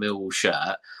play in a Millwall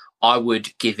shirt, I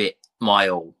would give it my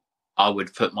all. I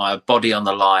would put my body on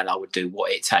the line. I would do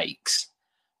what it takes.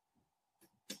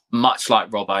 Much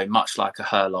like Robbo, much like a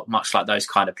Hurlock, much like those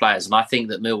kind of players. And I think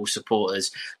that Millwall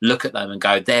supporters look at them and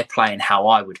go, they're playing how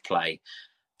I would play.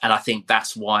 And I think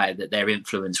that's why that they're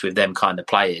influenced with them kind of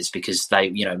players, because they,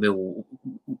 Millwall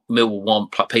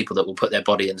want people that will put their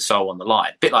body and soul on the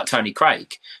line. A bit like Tony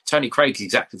Craig. Tony Craig is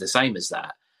exactly the same as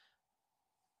that.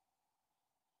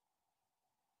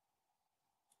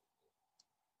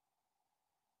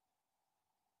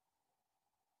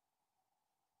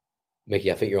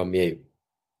 Mickey, I think you're on mute.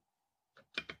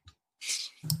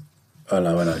 I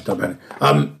know. Don't panic.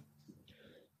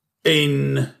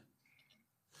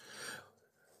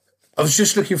 I was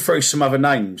just looking through some other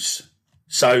names.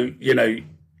 So,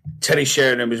 Teddy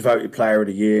Sheringham was voted Player of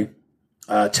the Year.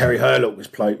 Terry Hurlock was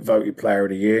voted Player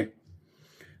of the Year.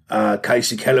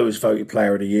 Casey Keller was voted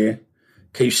Player of the Year.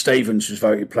 Keith Stevens was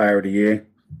voted Player of the Year.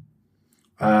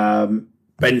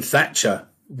 Ben Thatcher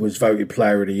was voted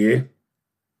Player of the Year.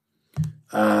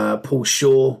 Paul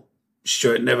Shaw,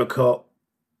 Stuart Nethercott,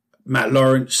 Matt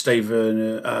Lawrence, Steve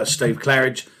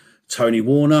Claridge, Tony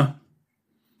Warner.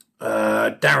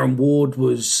 Darren Ward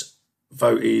was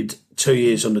voted 2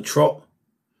 years on the trot.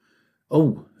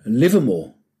 Oh,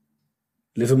 Livermore.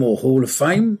 Livermore Hall of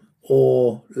Fame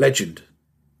or Legend?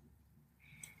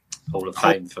 Hall of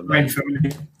Fame for me.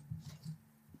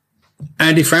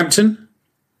 Andy Frampton?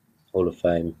 Hall of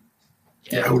Fame.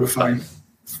 Yeah, Hall of Fame.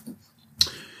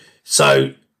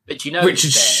 So, but you know,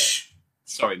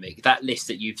 sorry, Mick, that list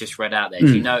that you've just read out there,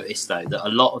 do you notice, though, that a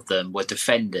lot of them were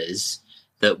defenders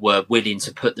that were willing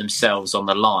to put themselves on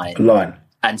the line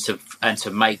and to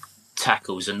make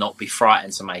tackles and not be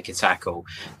frightened to make a tackle?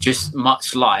 Just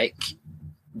much like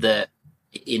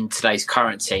in today's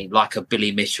current team, like a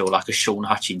Billy Mitchell, like a Sean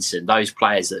Hutchinson, those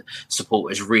players that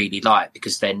supporters really like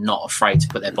because they're not afraid to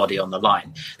put their body on the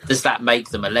line. Does that make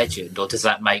them a legend, or does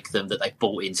that make them that they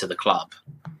bought into the club?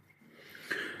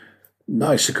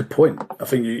 No, it's a good point. I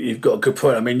think you've got a good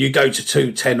point. I mean, you go to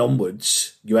 2010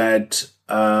 onwards, you had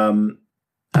Alan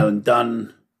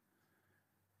Dunn.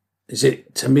 Is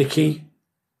it Tamika?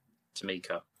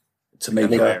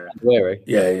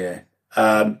 Yeah.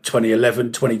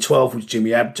 2011, 2012 was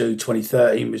Jimmy Abdu.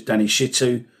 2013 was Danny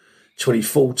Shittu.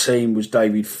 2014 was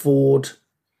David Ford.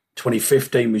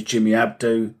 2015 was Jimmy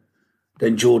Abdu.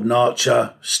 Then Jordan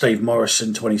Archer, Steve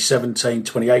Morrison. 2017,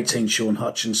 2018 Sean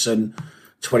Hutchinson.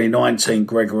 2019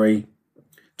 Gregory.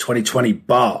 2020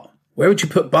 Bart. Where would you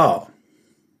put Bart?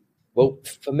 Well,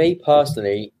 for me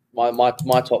personally, my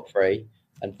top three,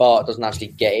 and Bart doesn't actually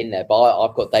get in there, but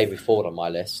I've got David Ford on my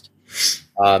list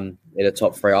in the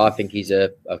top three. I think he's a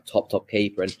top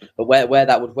keeper, but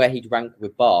where he'd rank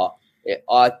with Bart,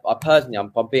 I personally,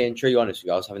 I'm being truly honest with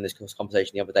you. I was having this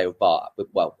conversation the other day with Bart,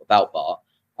 about Bart.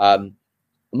 I'm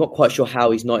not quite sure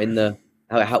how he's not in the.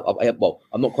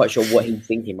 I'm not quite sure what he's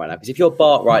thinking right now. Because if you're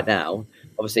Bart right now,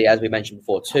 obviously, as we mentioned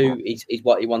before, he's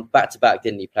what he won back-to-back,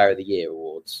 didn't he? Player of the Year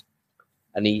awards,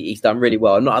 and he's done really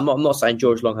well. I'm not saying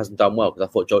George Long hasn't done well, because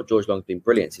I thought George Long's been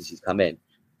brilliant since he's come in.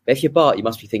 But if you're Bart, you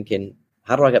must be thinking,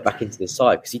 how do I get back into this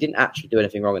side? Because he didn't actually do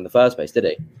anything wrong in the first place, did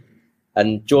he?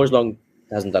 And George Long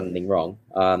hasn't done anything wrong.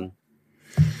 But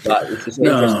it's just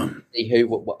interesting to see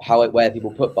where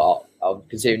people put Bart.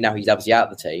 Considering now he's obviously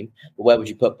out of the team, but where would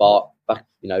you put Bart back?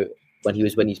 When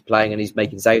he's playing and he's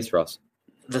making saves for us.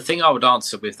 The thing I would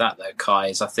answer with that, though, Kai,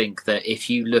 is I think that if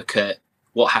you look at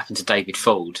what happened to David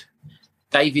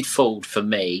Ford for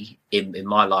me in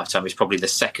my lifetime is probably the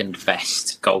second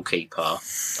best goalkeeper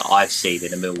that I've seen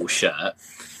in a Millwall shirt.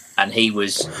 and he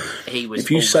was.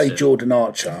 If you say Jordan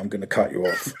Archer, I'm going to cut you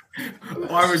off.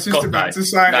 I was just about to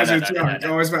say it as a joke.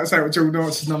 I was about to say Jordan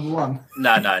Archer's number one.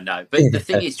 No. But the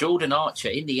thing is, Jordan Archer,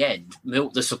 in the end,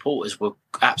 the supporters were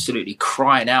absolutely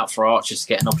crying out for Archer to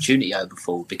get an opportunity over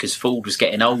Ford, because Ford was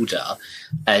getting older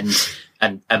and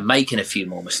making a few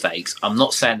more mistakes. I'm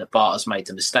not saying that Barter's made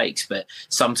the mistakes, but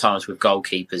sometimes with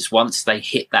goalkeepers, once they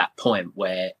hit that point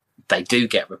where they do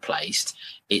get replaced,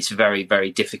 it's very,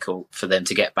 very difficult for them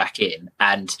to get back in.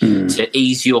 And to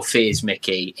ease your fears,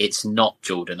 Mickey, it's not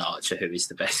Jordan Archer who is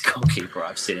the best goalkeeper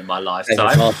I've seen in my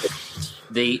lifetime.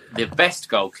 The best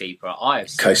goalkeeper I have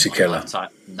seen Casey in my Keller. lifetime.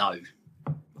 No.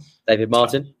 David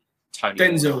Martin?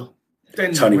 Denzel.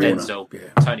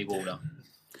 Tony Warner.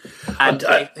 And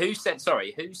who said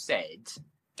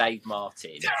Dave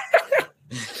Martin?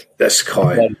 That's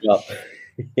Kai.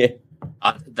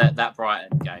 That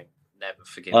Brighton game, never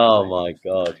forget. Oh my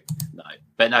God. No,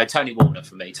 but no, Tony Warner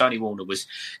for me. Tony Warner was,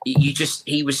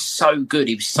 he was so good.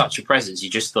 He was such a presence. You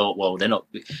just thought, well, they're not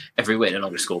going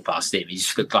to score past him. He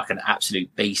just looked like an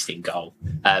absolute beast in goal.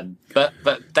 But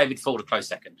David Ford a close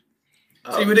second.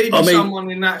 So would he be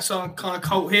someone in that kind of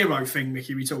cult hero thing,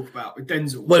 Mickey, we talk about with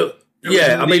Denzel? Well,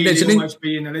 yeah, I mean, there's almost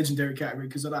be in the legendary category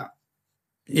because of that.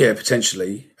 Yeah,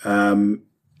 potentially. I'll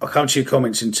come to your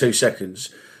comments in 2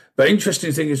 seconds. But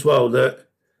interesting thing as well that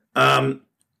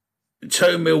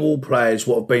two Millwall players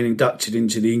what have been inducted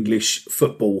into the English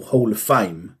Football Hall of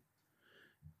Fame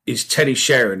is Teddy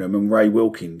Sheringham and Ray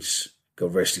Wilkins,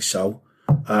 God rest his soul,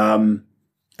 and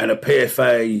a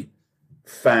PFA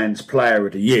Fans Player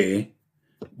of the Year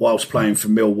whilst playing for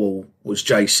Millwall was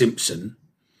Jay Simpson.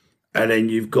 And then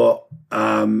you've got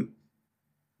PFA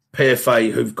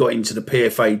who've got into the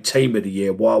PFA Team of the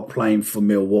Year while playing for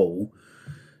Millwall.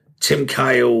 Tim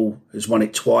Cahill has won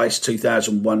it twice,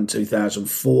 2001,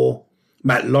 2004.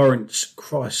 Matt Lawrence,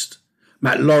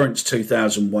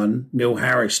 2001. Neil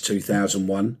Harris,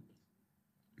 2001.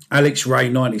 Alex Ray,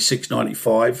 96,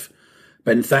 95.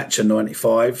 Ben Thatcher,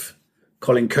 95.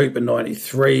 Colin Cooper,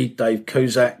 93. Dave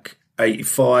Cusack,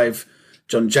 85.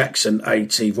 John Jackson,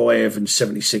 80. Roy Evans,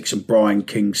 76. And Brian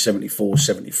King, 74,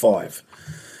 75.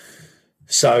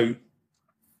 So,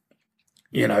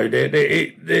 you know,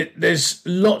 there's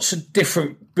lots of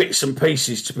different bits and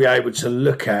pieces to be able to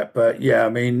look at. But, yeah, I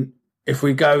mean, if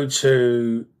we go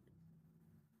to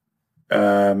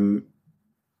the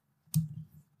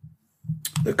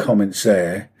comments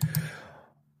there,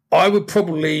 I would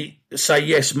probably say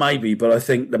yes, maybe, but I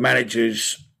think the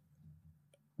managers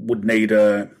would need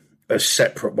a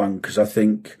separate one because I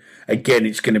think, again,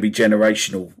 it's going to be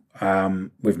generational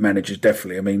with managers,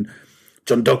 definitely. I mean,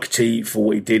 John Docherty, for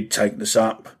what he did, take this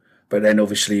up. But then,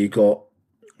 obviously, you've got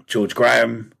George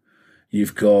Graham.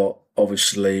 You've got,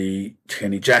 obviously,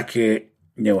 Kenny Jackett,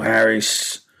 Neil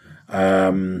Harris.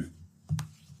 Who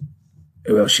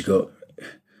else you got?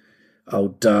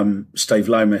 Old Steve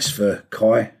Lomas for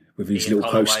Kai with his Ian little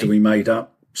Holloway poster he made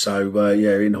up. So,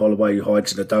 Ian Holloway who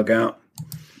hides in the dugout.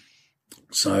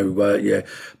 So,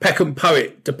 Peckham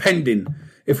Poet, depending.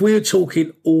 If we were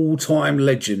talking all-time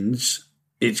legends,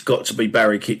 it's got to be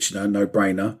Barry Kitchener,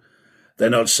 no-brainer.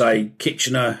 Then I'd say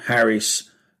Kitchener, Harris,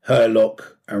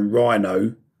 Herlock and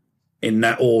Rhino in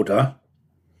that order.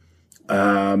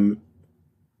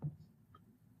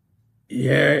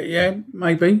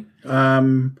 Maybe.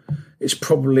 It's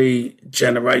probably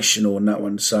generational on that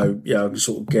one. So, yeah, I can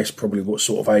sort of guess probably what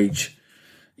sort of age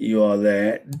you are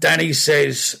there. Danny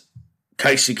says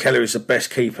Casey Keller is the best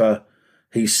keeper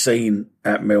he's seen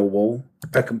at Millwall.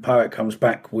 Peckham Poet comes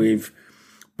back with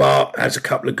Bart has a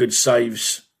couple of good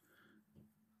saves.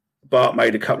 Bart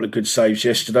made a couple of good saves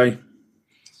yesterday.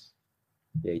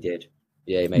 Yeah, he did.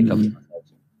 Yeah, he made a couple of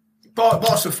saves.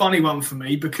 Bart's a funny one for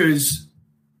me because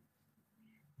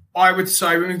I would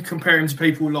say when we compare him to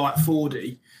people like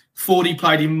Fordy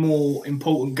played in more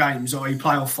important games, i.e.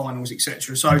 playoff finals,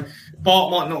 etc. So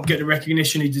Bart might not get the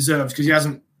recognition he deserves because he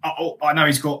hasn't. I know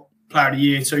he's got Player of the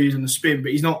Year 2 years on the spin,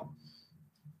 but he's not.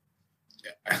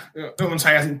 I don't want to say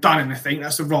he hasn't done anything.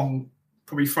 That's the wrong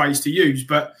probably phrase to use.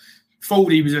 But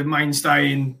Fordy was a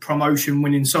mainstay in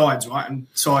promotion-winning sides, right, and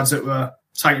sides that were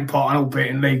taking part, and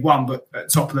albeit in League One, but at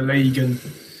the top of the league. And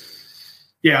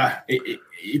yeah,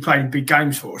 he played in big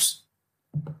games for us.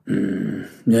 Gary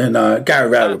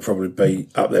Rowett would probably be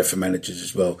up there for managers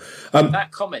as well. That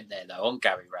comment there, though, on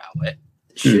Gary Rowett.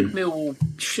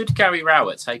 Should Gary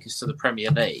Rowett take us to the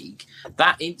Premier League?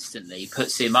 That instantly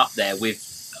puts him up there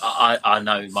with. I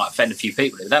know it might offend a few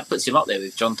people, but that puts him up there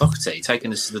with John Docherty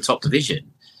taking us to the top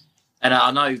division. And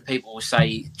I know people will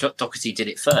say Doherty did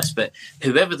it first, but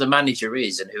whoever the manager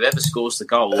is and whoever scores the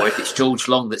goal, or if it's George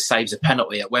Long that saves a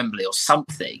penalty at Wembley or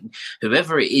something,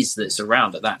 whoever it is that's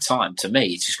around at that time, to me,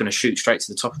 it's just going to shoot straight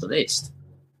to the top of the list.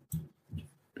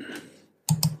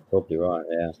 Probably right,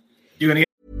 yeah. You're going to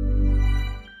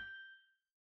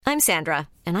I'm Sandra,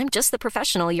 and I'm just the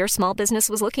professional your small business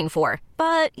was looking for.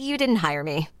 But you didn't hire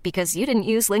me because you didn't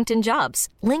use LinkedIn Jobs.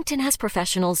 LinkedIn has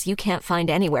professionals you can't find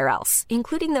anywhere else,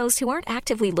 including those who aren't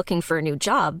actively looking for a new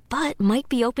job, but might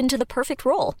be open to the perfect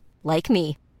role, like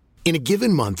me. In a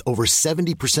given month, over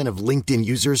 70% of LinkedIn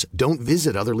users don't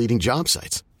visit other leading job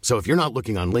sites. So if you're not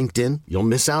looking on LinkedIn, you'll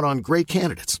miss out on great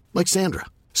candidates like Sandra.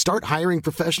 Start hiring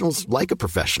professionals like a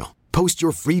professional. Post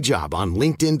your free job on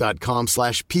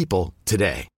linkedin.com/people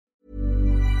today.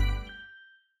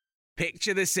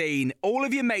 Picture the scene. All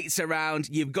of your mates around,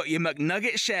 you've got your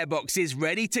McNugget share boxes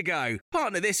ready to go.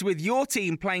 Partner this with your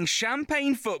team playing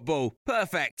champagne football.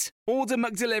 Perfect. Order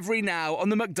McDelivery now on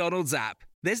the McDonald's app.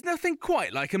 There's nothing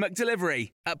quite like a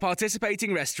McDelivery. At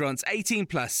participating restaurants, 18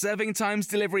 plus, serving times,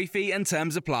 delivery fee and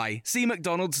terms apply. See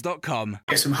mcdonalds.com.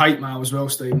 get some hate mail as well,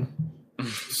 Stephen.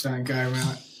 Saying going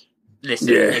around. Listen,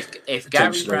 Yeah, if Gary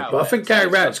potentially. Rowett... But I think Gary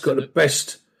Rowett's got the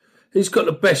best. He's got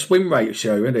the best win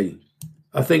ratio, isn't he?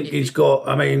 I think he's got.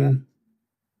 I mean,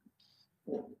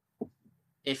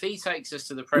 if he takes us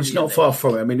to the Premier he's not League, far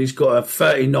from it. I mean, he's got a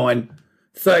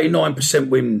 39%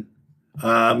 win,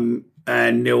 and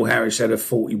Neil Harris had a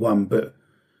 41, but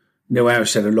Neil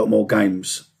Harris had a lot more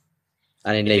games.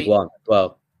 And in League One as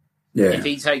well. Yeah. If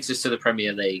he takes us to the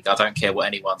Premier League, I don't care what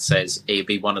anyone says, he'd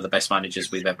be one of the best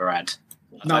managers we've ever had.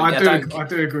 I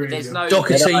do agree. There's no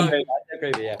Doherty. I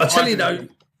agree with you. I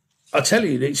tell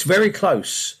you, it's very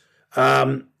close.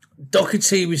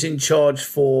 Doherty was in charge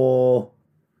for,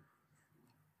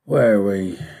 where are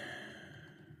we?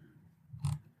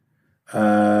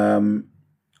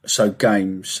 So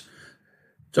games.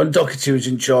 John Doherty was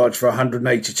in charge for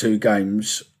 182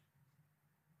 games,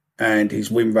 and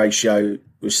his win ratio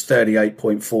was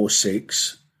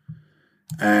 38.46.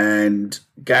 And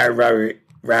Gary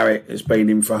Rowett has been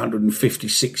in for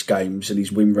 156 games, and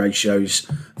his win ratio's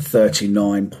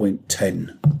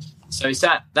 39.10. So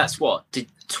that's what?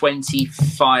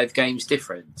 25 games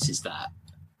difference, is that?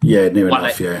 Yeah, near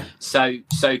enough, yeah. So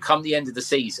come the end of the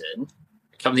season,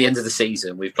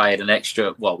 we've played an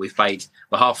extra, we're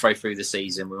halfway through the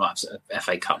season, we might have a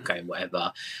FA Cup game,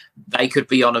 whatever. They could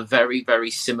be on a very,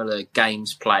 very similar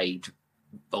games played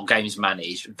or games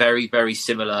managed, very, very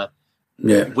similar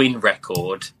win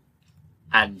record,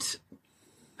 and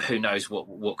who knows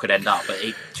what could end up. But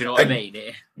do you know what I mean?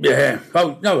 Yeah.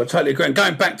 Oh, no, I totally agree. And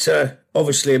going back to,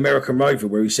 obviously, American Rover,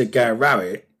 where he said Gary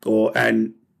Rowett,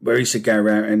 and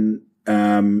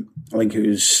I think it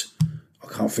was, I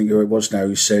can't think who it was now,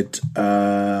 who said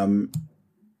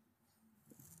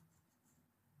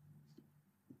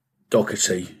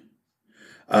Doherty,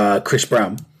 Chris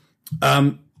Brown.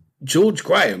 George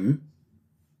Graham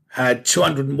had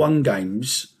 201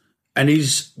 games, and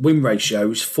his win ratio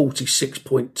was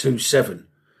 46.27,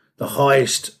 the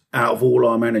highest out of all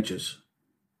our managers.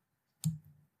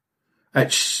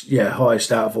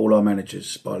 Highest out of all our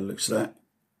managers by the looks of that.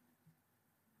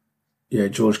 Yeah,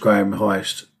 George Graham,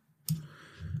 highest.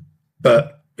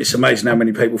 But it's amazing how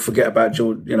many people forget about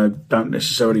George, don't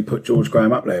necessarily put George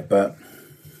Graham up there, but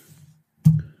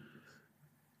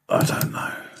I don't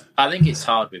know. I think it's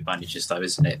hard with managers, though,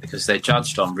 isn't it? Because they're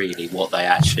judged on really what they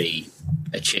actually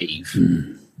achieve.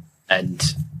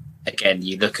 And again,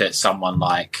 you look at someone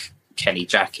like Kenny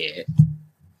Jackett,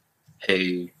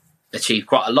 who achieved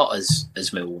quite a lot as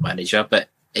Millwall manager, but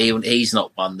he's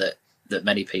not one that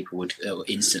many people would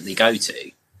instantly go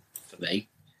to. For me,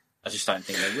 I just don't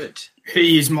think they would.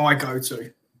 He is my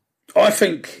go-to. I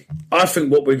think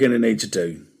what we're going to need to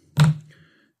do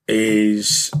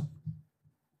is,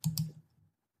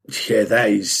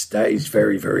 that is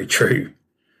very, very true.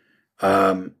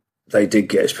 They did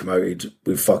get us promoted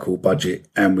with fuck all budget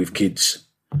and with kids,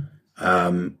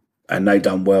 and they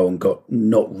done well and got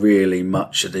not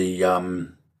much of the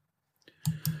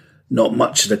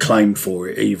claim for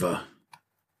it either.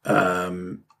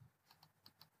 I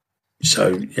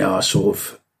sort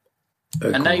of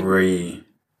agree.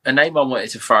 A name I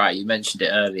wanted to throw out, you mentioned it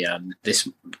earlier, and this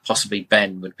possibly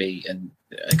Ben would be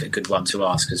a good one to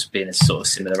ask as being a sort of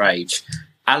similar age.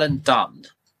 Alan Dunn,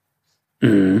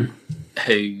 who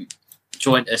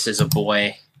joined us as a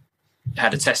boy,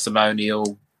 had a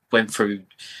testimonial, went through,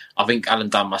 I think Alan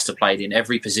Dunn must have played in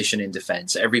every position in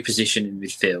defence, every position in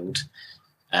midfield,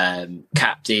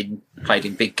 captain, played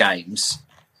in big games.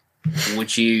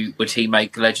 Would he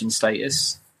make legend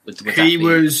status? He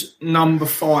was number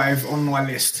 5 on my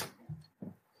list.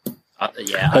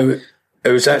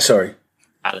 Who was that? Sorry,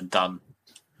 Alan Dunn.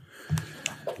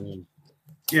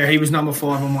 Yeah, he was number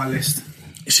 5 on my list.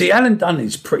 See, Alan Dunn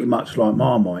is pretty much like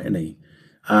Marmite, isn't he?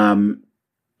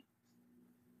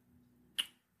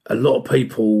 A lot of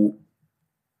people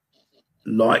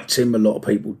liked him, a lot of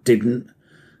people didn't.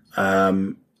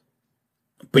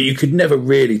 But you could never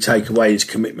really take away his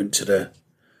commitment to the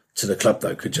club,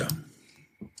 though, could you?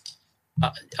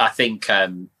 I think I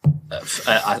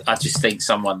just think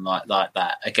someone like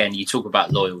that. Again, you talk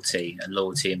about loyalty, and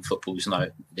loyalty in football's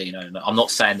I'm not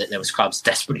saying that there was clubs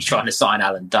desperately trying to sign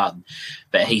Alan Dunn,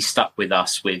 but he stuck with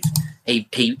us.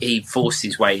 He forced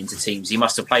his way into teams. He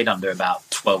must have played under about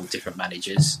 12 different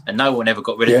managers, and no one ever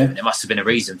got rid of him. There must have been a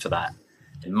reason for that.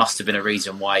 There must have been a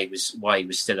reason why he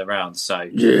was still around. So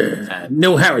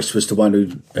Neil Harris was the one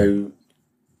who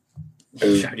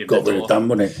got rid of Dunn,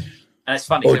 wasn't it? And it's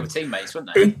funny, they were teammates, weren't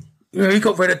they? He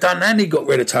got rid of Dunn and he got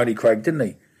rid of Tony Craig, didn't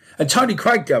he? And Tony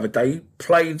Craig the other day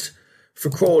played for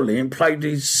Crawley and played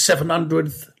his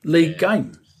 700th league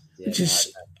game, which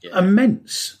is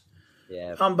immense.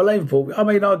 Yeah. Unbelievable. I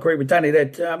mean, I agree with Danny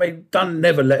there. I mean, Dunn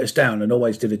never let us down and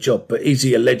always did a job, but is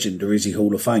he a legend or is he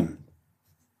Hall of Fame?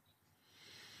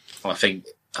 I think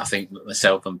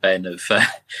myself and Ben have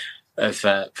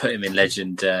put him in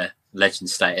legend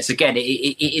status. Again,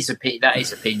 that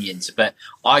is opinions, but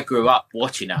I grew up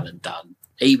watching Alan Dunn.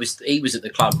 He was at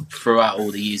the club throughout all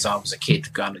the years I was a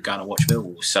kid going to watch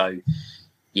Millwall. So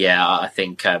yeah, I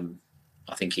think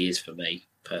he is for me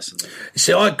personally.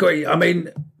 See, I agree. I mean,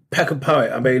 Pack and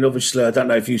Poet. I mean, obviously, I don't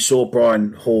know if you saw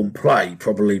Brian Horne play.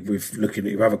 Probably with looking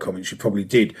at your other comments, you probably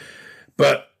did,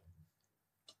 but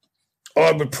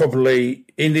I would probably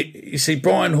you see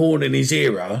Brian Horne in his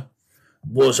era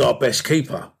was our best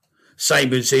keeper.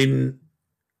 Same as in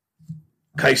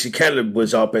Casey Kellam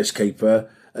was our best keeper,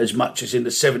 as much as in the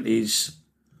 70s,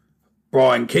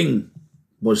 Brian King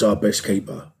was our best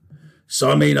keeper. So,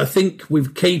 I mean, I think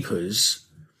with keepers,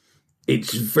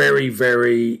 it's very,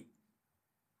 very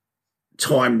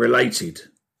time-related.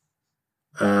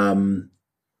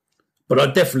 But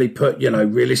I'd definitely put,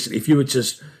 realistically, if you were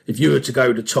to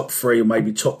go to top 3 or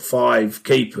maybe top 5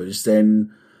 keepers,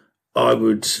 then I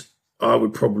would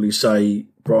probably say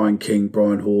Brian King,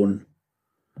 Brian Horne,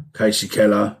 Casey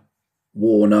Keller,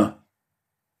 Warner,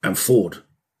 and Ford.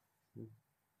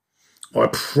 I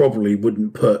probably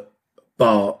wouldn't put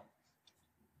Bart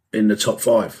in the top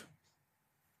 5,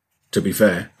 to be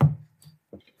fair.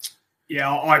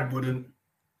 Yeah, I wouldn't.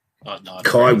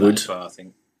 Kai would. I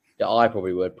think. Yeah, I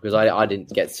probably would, because I didn't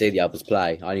get to see the others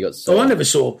play. I only got to see. I never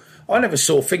saw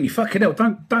Thingy. Fucking hell!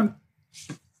 Don't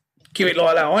give it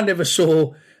like that. I never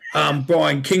saw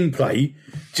Brian King play.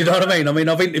 Do you know what I mean? I mean,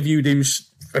 I've interviewed him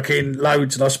fucking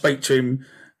loads, and I speak to him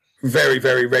very,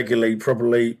 very regularly,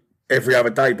 probably every other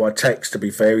day by text. To be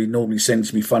fair, he normally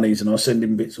sends me funnies, and I send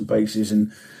him bits and pieces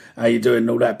and how you doing and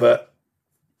all that. But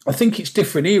I think it's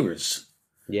different eras.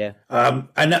 Yeah. And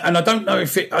I don't know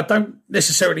I don't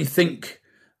necessarily think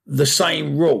the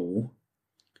same rule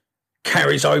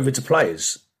carries over to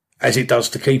players as it does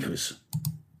to keepers.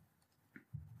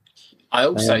 I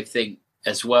also think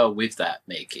as well with that,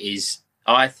 Mick, is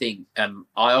I think I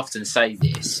often say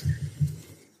this,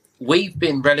 we've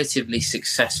been relatively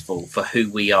successful for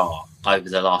who we are over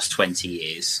the last 20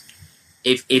 years.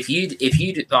 If you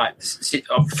like,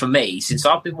 for me, since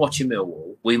I've been watching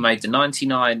Millwall, we made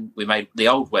the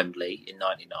old Wembley in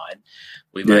 99.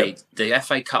 We made the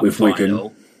FA Cup with final.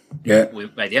 Wigan. Yeah. We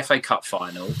made the FA Cup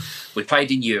final. We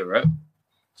played in Europe.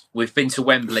 We've been to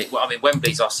Wembley. Well, I mean,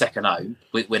 Wembley's our second home.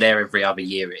 We're there every other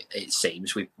year, it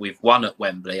seems. We've won at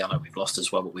Wembley. I know we've lost as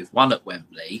well, but we've won at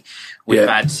Wembley. We've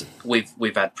had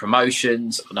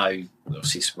promotions. I know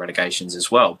obviously some relegations as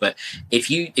well. But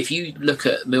if you look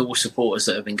at Millwall supporters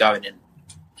that have been going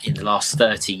in the last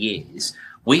 30 years,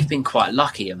 we've been quite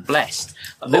lucky and blessed.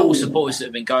 Millwall supporters that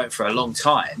have been going for a long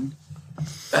time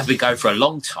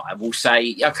will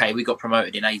say, okay, we got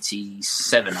promoted in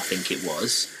 87, I think it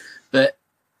was, but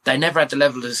they never had the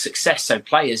level of success. So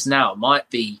players now it might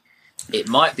be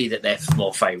that they're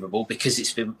more favourable because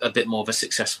it's been a bit more of a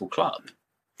successful club.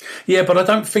 Yeah, but I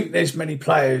don't think there's many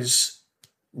players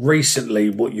recently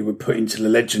what you would put into the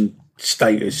legend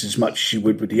status as much as you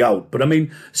would with the old. But I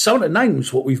mean, some of the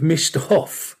names, what we've missed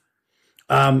off,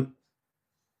 Kevin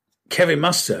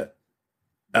Muscat,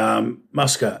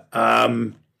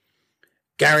 Gary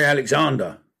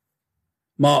Alexander,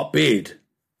 Mark Beard.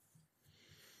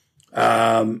 We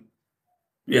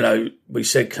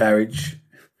said Claridge.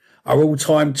 Our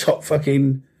all-time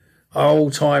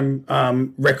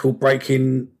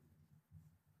record-breaking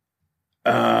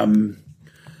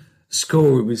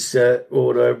scorer was,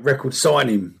 or the record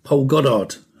signing, Paul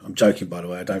Goddard. I'm joking, by the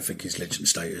way. I don't think he's legend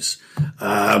status.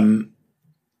 But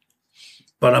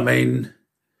I mean,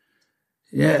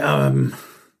 yeah,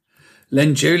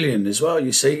 Len Julian as well.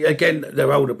 You see, again,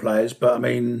 they're older players, but I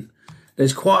mean,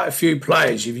 there's quite a few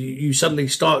players. You suddenly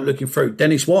start looking through.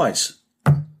 Dennis Wise.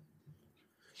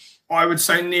 I would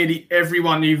say nearly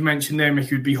everyone you've mentioned there,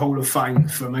 Mickey, would be Hall of Fame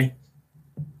for me.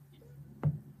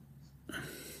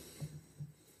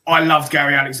 I loved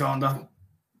Gary Alexander,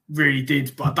 really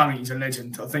did, but I don't think he's a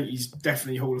legend. I think he's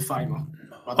definitely Hall of Famer.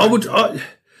 I would.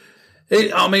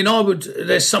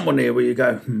 There's someone here where you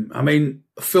go. I mean,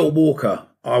 Phil Walker,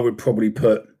 I would probably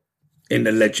put in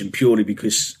the legend purely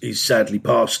because he's sadly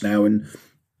passed now, and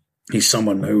he's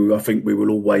someone who I think we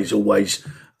will always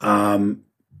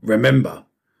remember.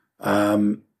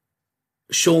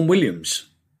 Sean Williams,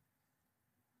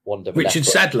 Richard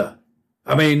Sadler.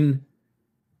 I mean,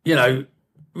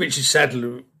 Richard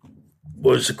Sadler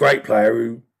was a great player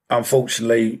who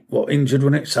unfortunately injured,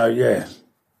 wasn't it? So yeah.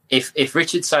 If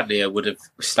Richard Sadler would have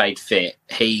stayed fit,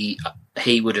 he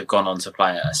would have gone on to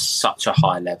play at such a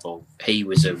high level. He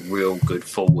was a real good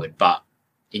forward, but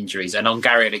injuries. And on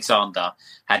Gary Alexander,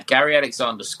 had Gary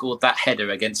Alexander scored that header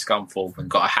against Scunthorpe and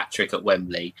got a hat trick at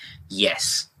Wembley,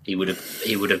 yes, he would have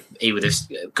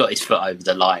got his foot over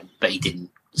the line, but he didn't.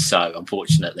 So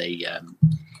unfortunately,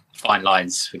 fine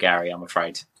lines for Gary, I'm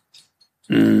afraid.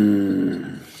 I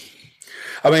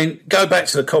mean, go back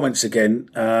to the comments again.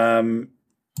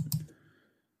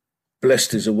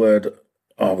 Blessed is a word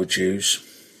I would use.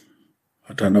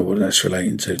 I don't know what that's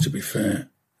relating to be fair.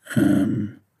 I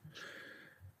mean,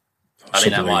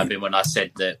 that might have been when I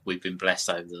said that we've been blessed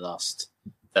over the last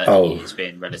 30 years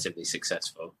being relatively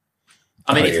successful.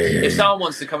 I mean, if someone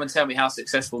wants to come and tell me how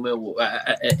successful Millwall,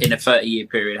 in a 30-year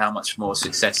period, how much more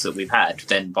success that we've had,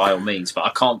 then by all means. But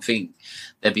I can't think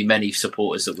there'd be many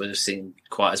supporters that would have seen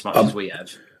quite as much as we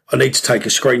have. I need to take a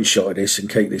screenshot of this and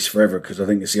keep this forever because I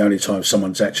think it's the only time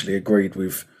someone's actually agreed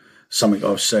with something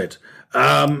I've said.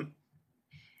 Andy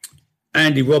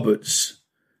Roberts.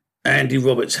 Andy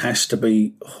Roberts has to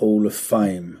be Hall of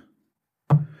Fame.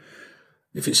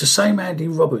 If it's the same Andy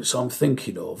Roberts I'm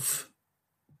thinking of,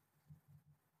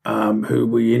 who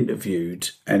we interviewed,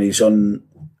 and he's on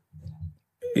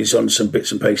some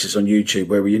bits and pieces on YouTube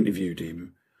where we interviewed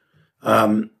him.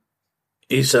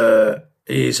 He is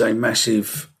a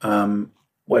massive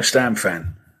West Ham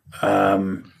fan,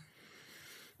 and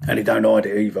he don't hide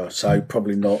it either. So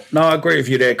probably not. No, I agree with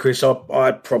you there, Chris.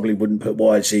 I probably wouldn't put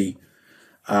Wisey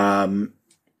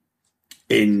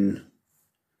in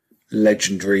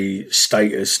legendary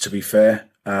status. To be fair,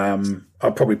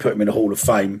 I'd probably put him in the Hall of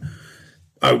Fame.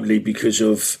 Only because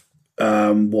of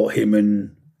what him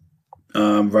and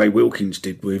Ray Wilkins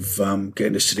did with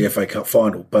getting us to the FA Cup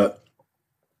final. But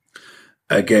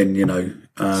again,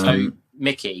 so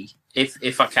Mickey,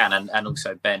 if I can, and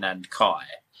also Ben and Kai,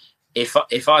 if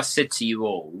I said to you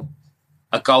all,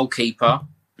 a goalkeeper,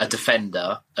 a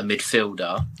defender, a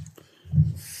midfielder,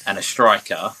 and a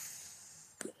striker,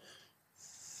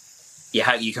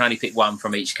 you can only pick one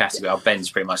from each category. Ben's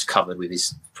pretty much covered with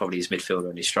his midfielder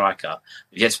and his striker.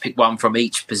 If you had to pick one from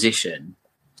each position,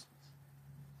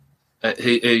 who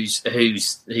is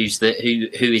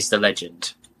the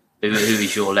legend? Who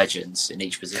is your legends in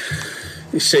each position?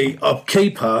 You see, a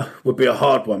keeper would be a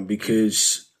hard one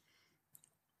because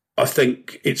I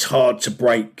think it's hard to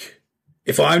break.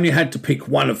 If I only had to pick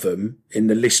one of them in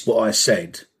the list what I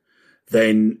said,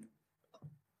 then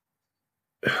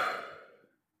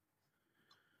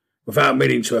without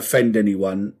meaning to offend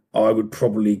anyone, I would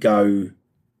probably go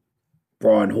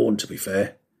Brian Horne, to be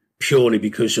fair, purely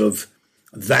because of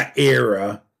that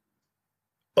era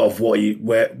of what he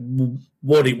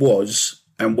was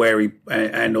and where he,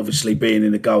 and obviously being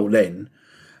in the goal then.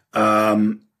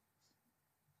 But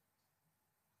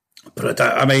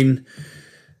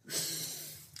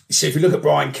see, if you look at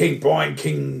Brian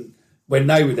King, when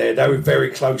they were there, they were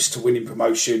very close to winning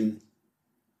promotion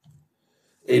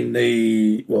in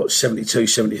the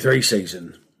 72-73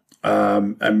 season,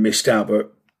 and missed out.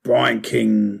 But Brian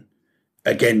King,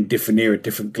 again, different era,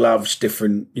 different gloves,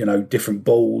 different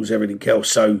balls, everything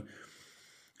else. So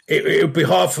it would be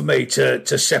hard for me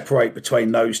to separate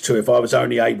between those two. If I was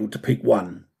only able to pick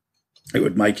one, it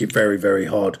would make it very, very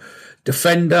hard.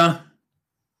 Defender.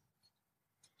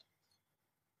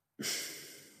 It's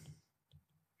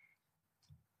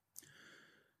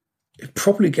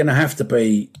probably going to have to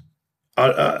be.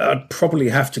 I'd probably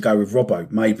have to go with Robbo,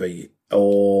 maybe,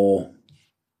 or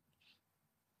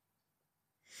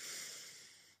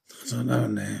I don't know.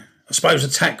 Now, I suppose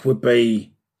attack would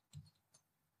be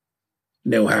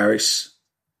Neil Harris.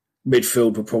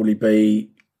 Midfield would probably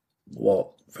be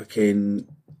fucking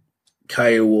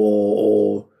Cahill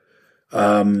or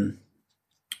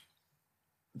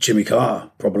Jimmy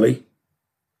Carter, probably.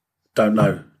 Don't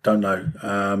know.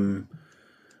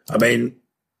 I mean,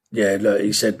 yeah, look,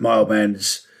 he said, my old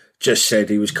man's just said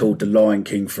he was called the Lion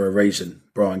King for a reason,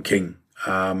 Brian King.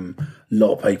 A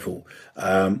lot of people.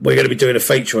 We're going to be doing a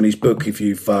feature on his book if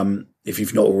you've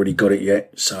not already got it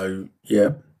yet. So,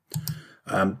 yeah.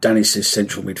 Danny says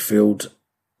central midfield.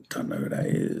 Don't know who that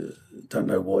is. Don't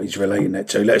know what he's relating that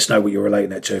to. Let us know what you're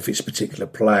relating that to. If it's a particular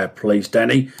player, please,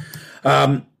 Danny.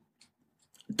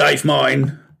 Dave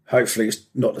Martin. Hopefully it's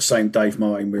not the same Dave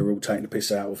Martin we were all taking the piss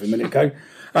out of a minute ago.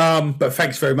 But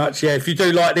thanks very much. Yeah, if you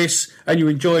do like this and you're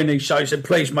enjoying these shows, then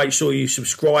please make sure you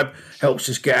subscribe. Helps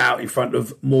us get out in front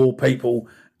of more people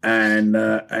and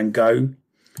go.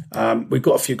 We've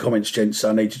got a few comments, gents, so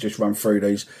I need to just run through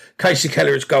these. Casey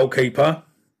Keller is goalkeeper.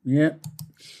 Yeah.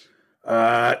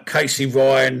 Casey,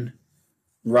 Ryan,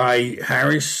 Ray,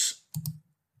 Harris.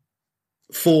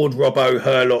 Ford, Robbo,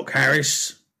 Herlock,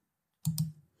 Harris.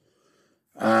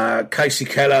 Casey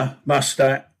Keller,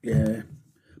 Mustat, yeah.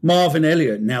 Marvin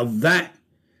Elliott. Now that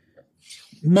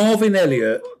Marvin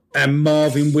Elliott and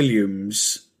Marvin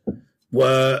Williams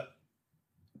were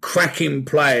cracking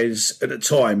players at the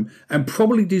time and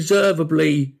probably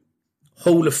deservedly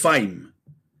Hall of Fame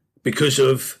because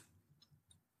of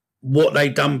what they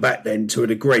done back then to a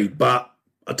degree. But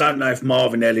I don't know if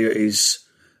Marvin Elliott is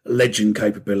legend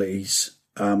capabilities,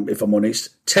 if I'm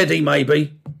honest. Teddy,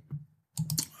 maybe.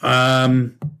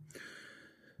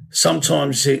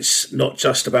 Sometimes it's not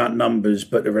just about numbers,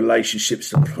 but the relationships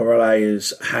the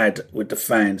players had with the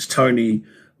fans. Tony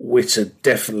Witter,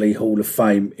 definitely Hall of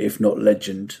Fame, if not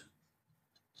legend.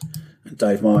 And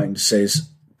Dave Martin says,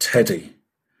 Teddy.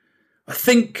 I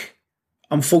think,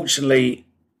 unfortunately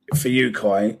for you,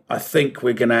 Kai, I think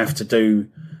we're going to have to do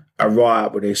a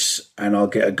write-up with this, and I'll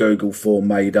get a Google form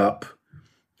made up.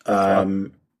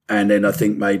 And then I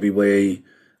think maybe we'll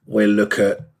look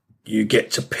at, you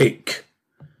get to pick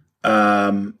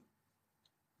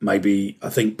maybe, I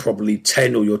think probably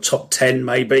 10 or your top 10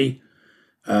 maybe,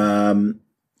 and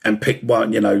pick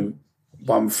one,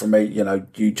 one from each,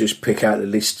 you just pick out the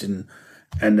list and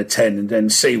the 10 and then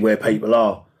see where people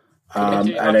are.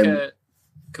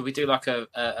 Could we do like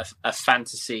a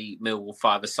fantasy Millwall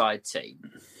five-a-side team?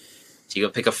 So you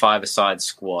got to pick a five-a-side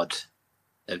squad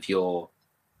of your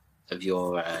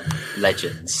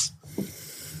legends.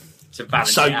 To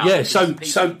balance it out.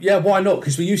 So why not?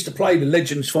 Because we used to play the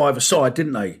Legends five-a-side,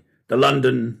 didn't they? The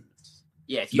London,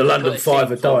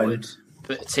 five-a-dime.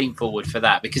 Put a team forward for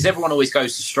that, because everyone always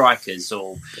goes to strikers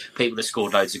or people that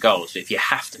scored loads of goals. But if you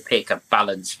have to pick a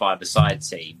balanced five-a-side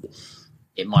team,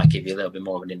 it might give you a little bit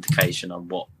more of an indication on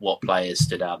what players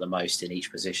stood out the most in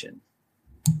each position.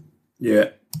 Yeah.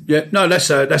 No, that's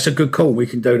a good call. We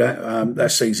can do that.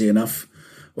 That's easy enough.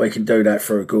 We can do that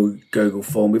for a Google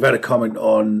form. We've had a comment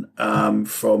on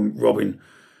from Robin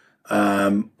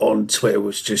on Twitter,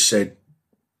 which just said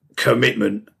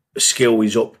commitment, skill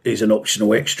is an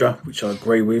optional extra, which I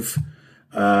agree with.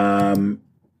 I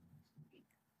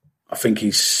think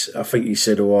he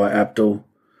said all right, Abdul.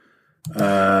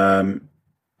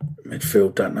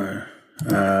 Midfield, don't know.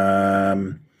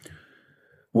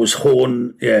 Was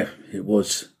Horn? Yeah, it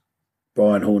was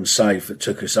Brian Horn safe that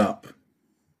took us up.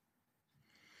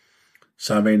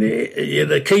 So, I mean,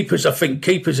 the keepers, I think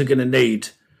keepers are going to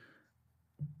need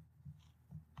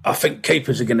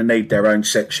their own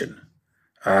section.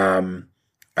 And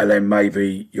then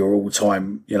maybe your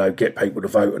all-time, get people to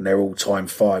vote on their all-time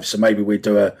five. So maybe we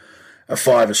do a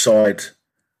five-a-side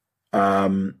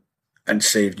and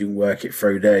see if you can work it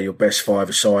through there, your best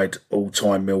five-a-side,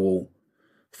 all-time Millwall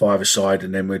five-a-side,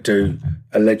 and then we'll do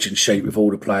a legend sheet with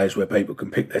all the players where people can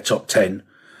pick their top 10,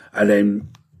 and then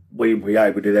we'll be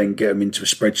able to then get them into a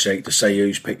spreadsheet to say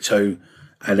who's picked who,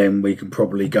 and then we can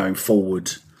probably going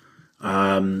forward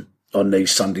on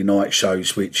these Sunday night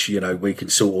shows, which, we can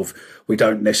we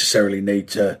don't necessarily need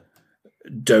to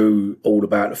do all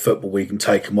about the football. We can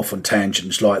take them off on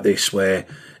tangents like this where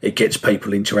it gets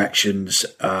people interactions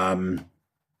and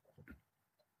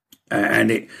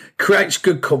it creates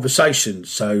good conversation.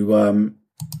 So,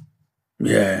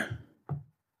 yeah.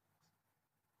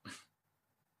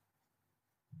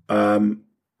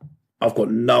 I've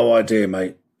got no idea,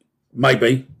 mate.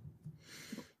 Maybe.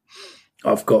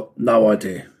 I've got no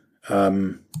idea.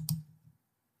 I've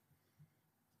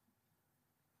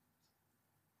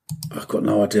got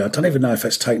no idea. I don't even know if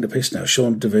that's taking the piss now.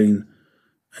 Sean Devine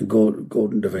and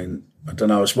Gordon Devine. I don't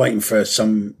know. I was waiting for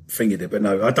some thing in it, but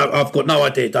no, I've got no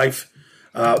idea, Dave.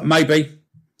 Maybe.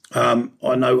 I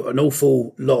know an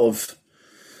awful lot of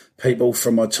people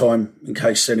from my time, in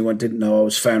case anyone didn't know, I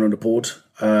was found on the board.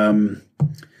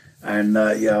 I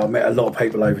met a lot of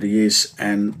people over the years,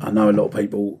 and I know a lot of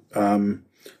people.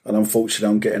 And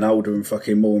unfortunately, I'm getting older and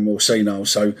fucking more and more senile.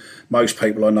 So most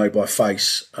people I know by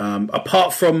face.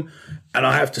 Apart from, and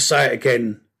I have to say it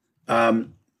again,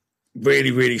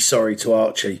 really, really sorry to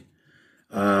Archie,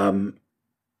 who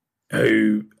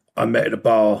I met at a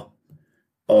bar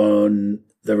on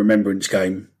the Remembrance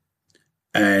game,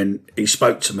 and he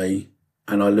spoke to me,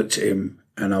 and I looked at him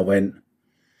and I went,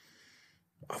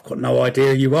 I've got no idea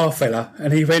who you are, fella.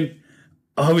 And he went,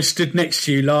 I was stood next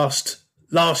to you last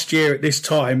year at this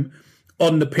time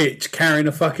on the pitch carrying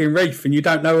a fucking wreath, and you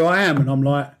don't know who I am. And I'm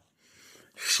like,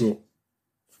 shit,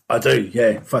 I do,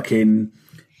 yeah. Fucking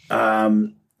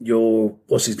your,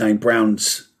 what's his name,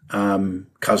 Brown's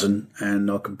cousin,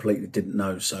 and I completely didn't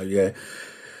know. So, yeah.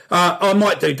 I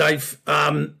might do, Dave.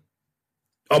 I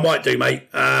might do, mate.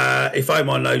 If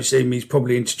Omar knows him, he's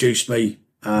probably introduced me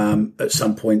at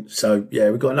some point. So, yeah,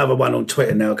 we've got another one on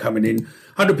Twitter now coming in.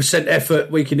 100%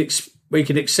 effort. We can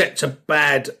accept a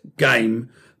bad game,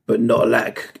 but not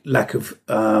a lack of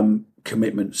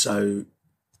commitment. So,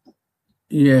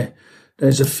 yeah,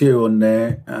 there's a few on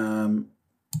there.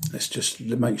 Let's just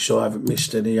make sure I haven't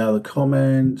missed any other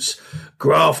comments.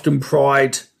 Graft and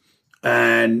Pride,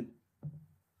 and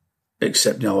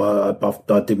except, no, I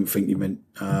didn't think you meant,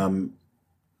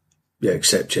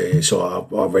 except, yeah. So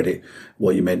I read it,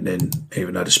 what you meant then,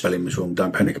 even though the spelling was wrong.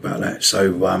 Don't panic about that.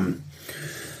 So,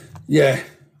 yeah,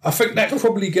 I think that's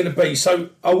probably going to be. So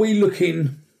are we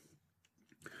looking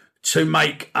to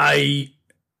make that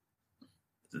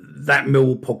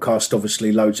Millwall podcast,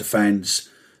 obviously loads of fans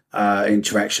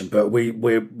interaction, but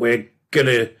we're going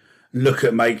to look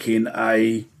at making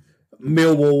a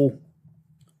Millwall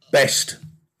best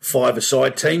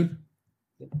five-a-side team,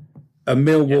 a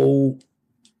Millwall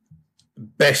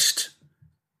best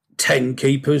 10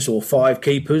 keepers or 5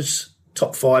 keepers,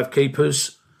 top 5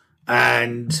 keepers,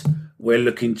 and we're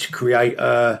looking to create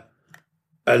a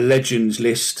legends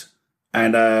list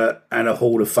and a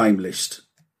Hall of Fame list,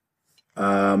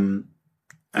 and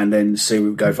then see what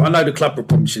we go for. I know the club are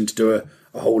promising to do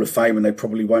a Hall of Fame, and they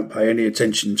probably won't pay any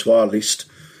attention to our list,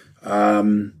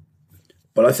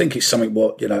 but I think it's something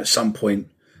what, at some point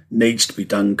needs to be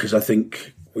done, because I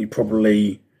think we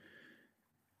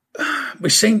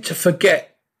seem to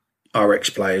forget our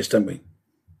ex-players, don't we,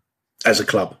 as a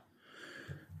club?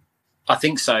 I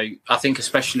think so. I think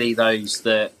especially those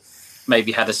that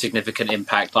maybe had a significant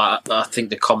impact. Like, I think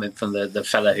the comment from the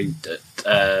fella who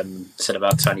said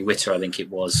about Tony Witter, I think it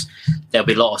was, there'll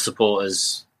be a lot of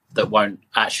supporters that won't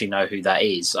actually know who that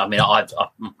is. I mean, I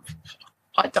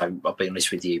don't, I'll be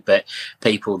honest with you, but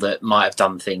people that might have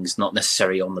done things not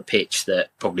necessarily on the pitch that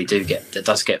probably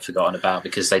does get forgotten about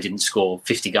because they didn't score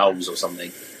 50 goals or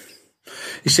something.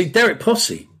 You see, Derek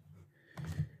Posse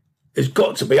has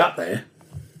got to be up there,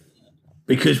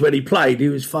 because when he played, he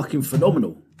was fucking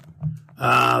phenomenal.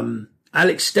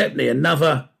 Alex Stepney,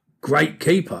 another great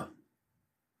keeper.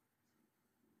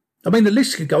 I mean, the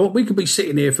list could go up. We could be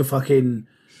sitting here for 3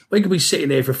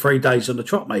 days on the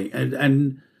trot, mate,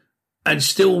 and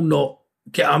still not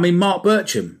get. I mean, Mark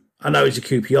Bircham, I know he's a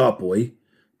QPR boy,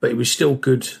 but he was still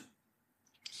good.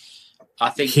 I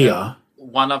think here.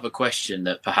 One other question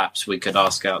that perhaps we could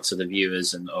ask out to the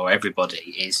viewers or everybody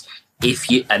is,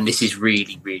 if you, and this is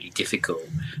really, really difficult,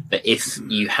 but if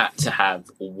you had to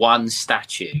have one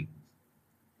statue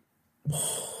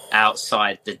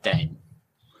outside the Den,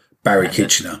 Barry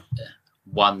Kitchener,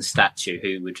 one statue,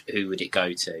 who would it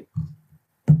go to?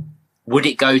 Would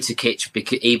it go to Kitch,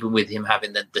 because even with him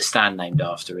having the stand named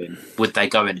after him, would they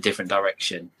go in a different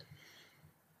direction?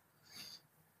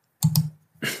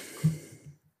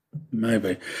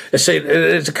 Maybe. See,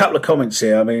 there's a couple of comments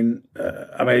here. I mean,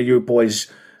 you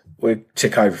boys, we'll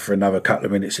tick over for another couple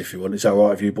of minutes if you want. Is that all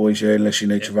right with you boys? Yeah, unless you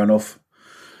need to run off.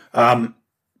 Five-a-side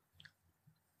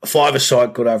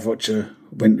got to have Roger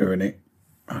Winter in it.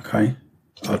 Okay,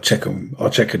 I'll check on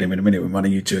him in a minute when one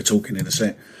of you two are talking in a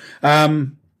sec.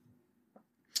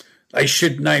 They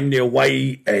should name the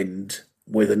away end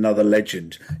with another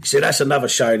legend. You see, that's another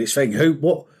show. This thing. Who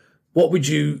would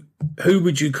you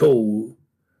call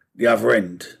the other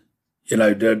end?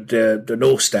 The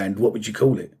North Stand. What would you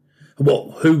call it?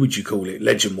 Who would you call it,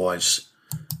 legend wise?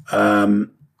 I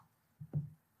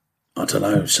don't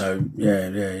know. So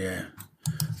yeah.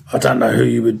 I don't know who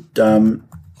you would.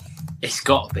 It's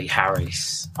got to be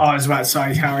Harris. I was about to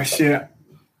say Harris. Yeah,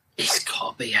 it's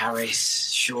got to be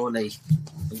Harris. Surely,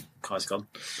 guy's gone.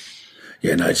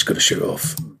 Yeah, no, it's got to shoot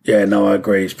off. Yeah, no, I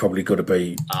agree. It's probably got to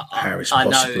be Harris,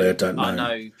 possibly. I don't know. I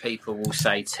know people will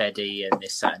say Teddy and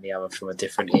this, that, and the other from a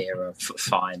different era.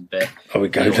 Fine, but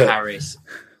Neil Harris.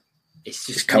 It's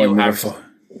just Neil Harris.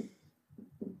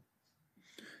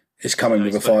 is coming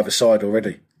with a five-a-side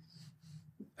already.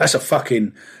 That's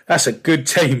a good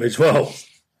team as well.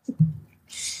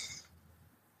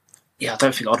 Yeah, I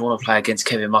don't think I'd want to play against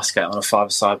Kevin Muscat on a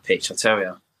five-a-side pitch, I tell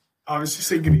you. I was just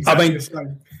thinking exactly the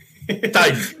same.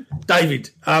 David,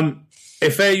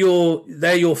 if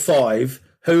they're your five,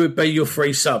 who would be your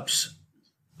three subs?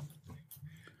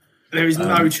 There is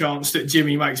no chance that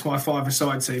Jimmy makes my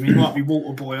five-a-side team. He might be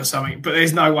Waterboy or something, but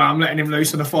there's no way I'm letting him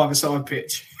loose on a five-a-side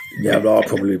pitch. Yeah, but I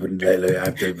probably wouldn't let Lou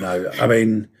Abdu know. I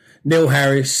mean, Neil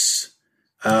Harris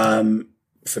for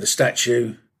the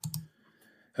statue.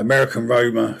 American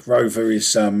Rover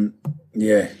is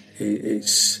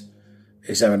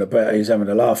he's having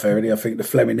a laugh there, really. I think the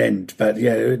Fleming end, but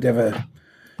yeah, it'd have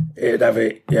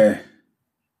it, yeah.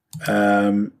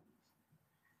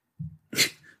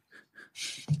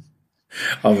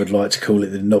 I would like to call it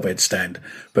the knobhead stand,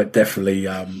 but definitely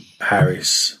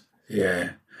Harris,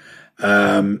 yeah.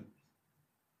 Yeah.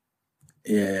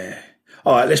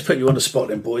 All right, let's put you on the spot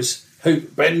then, boys.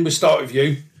 Ben, we'll start with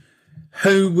you.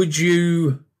 Who would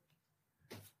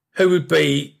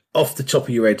be off the top of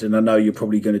your head? And I know you're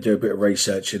probably going to do a bit of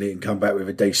research in it and come back with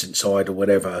a decent side or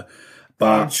whatever.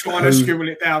 But I'm trying to scribble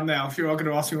it down now. If you are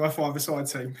going to ask me my five-a-side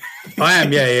team, I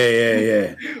am.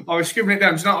 Yeah. I was scribbling it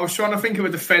down. I was trying to think of a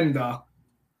defender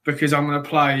because I'm going to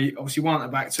play obviously one at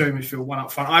the back, two in midfield, one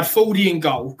up front. I had Fordy in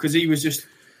goal because he was just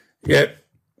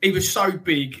he was so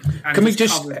big. And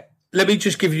let me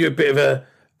just give you a bit of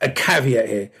a caveat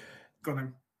here. Go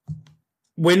on.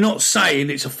 We're not saying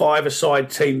it's a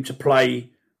five-a-side team to play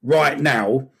right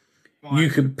now. Right. You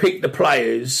can pick the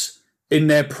players in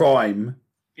their prime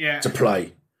to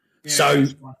play. Yeah, so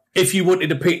if you wanted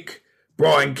to pick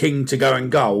Brian King to go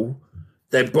and goal,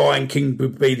 then Brian King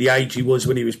would be the age he was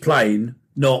when he was playing,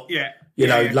 not late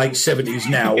 70s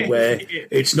now where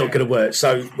it's not going to work.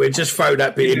 So we'll just throw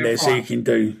that bit in there so you can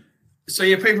do... So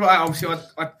people like that, obviously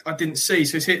I didn't see.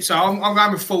 So it's hit. So I'm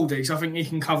going with Fordy because I think he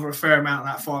can cover a fair amount of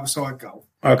that five-a-side goal.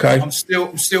 Okay. I'm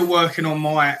still working on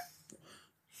my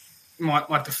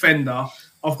defender.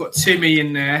 I've got Timmy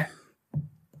in there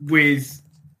with,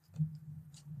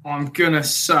 I'm gonna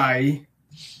say,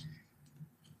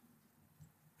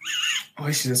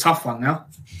 this is a tough one now.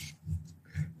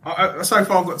 So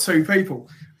far I've got two people.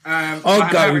 I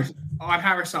had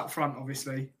Harris up front,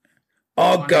 obviously.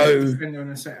 I'll go defender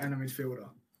and a midfielder.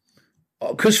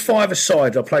 Because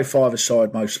five-a-side, I play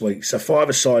five-a-side most weeks, so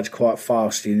five-a-side's quite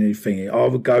fast in anything. I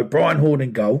would go Brian Horn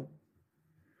in goal.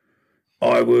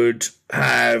 I would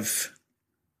have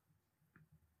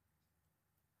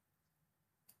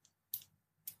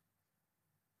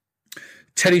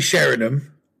Teddy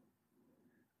Sheringham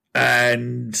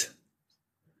and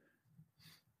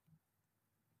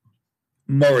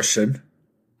Morrison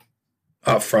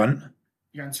up front.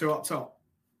 You're going two up top?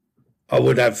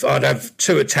 I'd have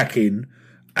two attacking,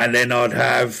 and then I'd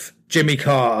have Jimmy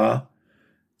Carter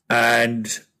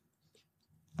and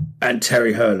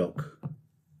Terry Hurlock.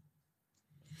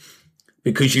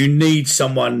 Because you need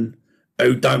someone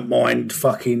who don't mind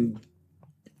fucking,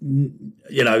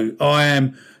 you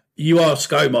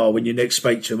ask Omar when you next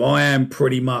speak to him, I am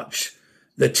pretty much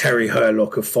the Terry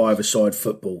Hurlock of five-a-side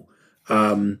football.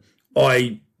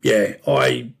 I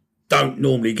don't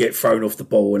normally get thrown off the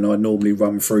ball, and I normally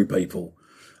run through people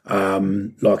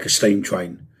like a steam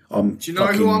train. Do you know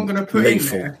who I'm going to put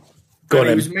lethal. In there?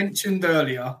 He was mentioned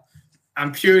earlier,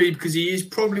 and purely because he is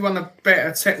probably one of the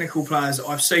better technical players that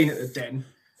I've seen at the Den.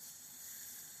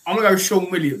 I'm going to go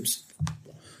Sean Williams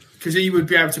because he would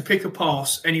be able to pick a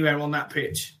pass anywhere on that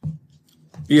pitch.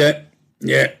 Yeah.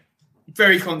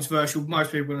 Very controversial.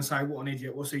 Most people are going to say, "What an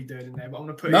idiot! What's he doing in there?" But I'm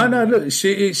going to put. No. Look,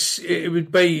 it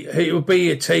would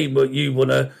be a team that you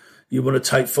want to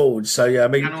take forward. So yeah, I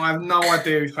mean, and I have no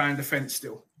idea who's playing defence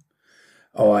still.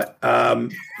 All right,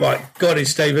 right. Got it,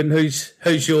 Stephen. Who's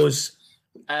yours?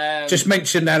 Just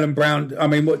mention Alan Brown. I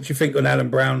mean, what do you think on Alan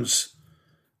Brown's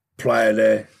player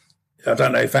there? I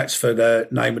don't know if that's for the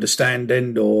name of the stand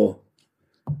end or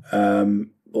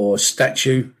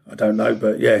statue. I don't know,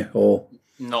 but yeah, or.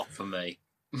 Not for me.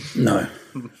 No,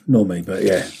 nor me, but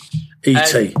yeah.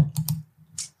 E.T.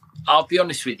 I'll be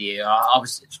honest with you. I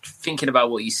was thinking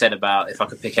about what you said about if I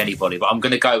could pick anybody, but I'm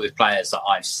going to go with players that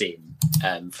I've seen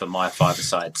for my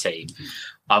five-a-side team.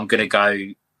 I'm going to go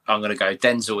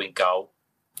Denzel in goal.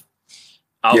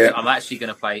 I'm actually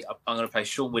going to play. I'm going to play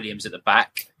Sean Williams at the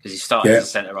back because he started as a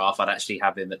centre half. I'd actually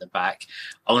have him at the back.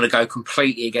 I'm going to go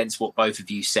completely against what both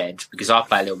of you said because I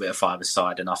play a little bit of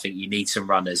five-a-side and I think you need some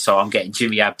runners. So I'm getting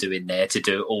Jimmy Abdu in there to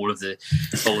do all of the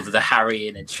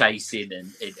harrying and chasing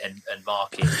and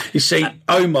marking. You see,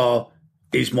 Omar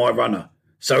is my runner.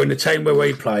 So in the team where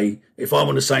we play, if I'm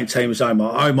on the same team as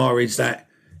Omar is that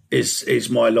is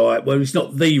my like. Well, he's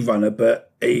not the runner,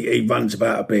 but he runs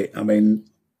about a bit. I mean,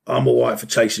 I'm all right for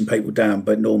chasing people down,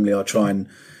 but normally I try and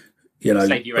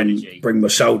save your energy. Bring my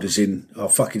shoulders in. I'll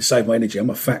fucking save my energy. I'm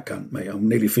a fat cunt, mate. I'm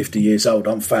nearly 50 years old.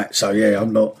 I'm fat, so yeah,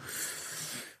 I'm not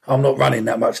running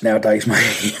that much nowadays,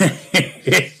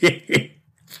 mate.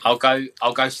 I'll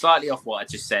go slightly off what I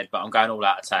just said, but I'm going all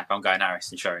out attack. I'm going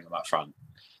Harris and Sheringham up front.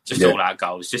 Just all out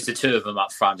goals. Just the two of them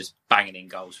up front, just banging in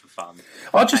goals for fun.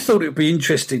 I just thought it would be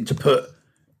interesting to put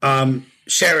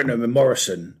Sheringham and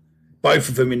Morrison, both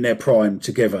of them in their prime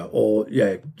together. Or,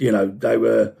 they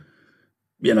were,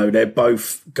 they're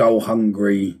both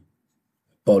goal-hungry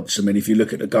bods. I mean, if you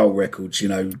look at the goal records,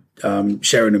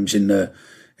 Sheringham's in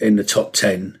the top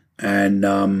 10 and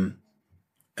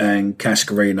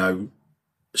Cascarino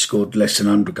scored less than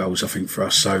 100 goals, I think, for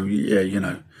us. So,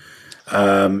 yeah,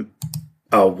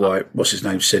 right. What's his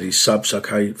name? Said his subs.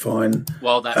 Okay, fine.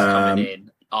 While that's coming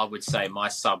in, I would say my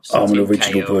subs are Tim original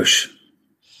Cahill, Bush.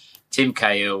 Tim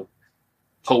Cahill,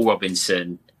 Paul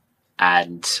Robinson,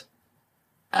 and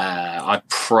I'd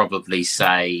probably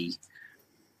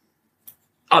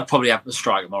have a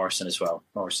striker Morrison as well.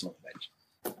 Morrison on the bench.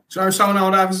 So someone I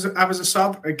would have as a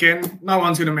sub, again, no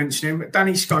one's going to mention him, but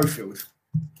Danny Schofield.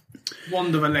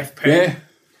 Wand of a left pair. Yeah.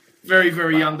 Very,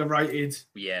 very underrated.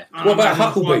 Yeah. What about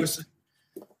Huckleby?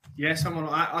 Yeah, someone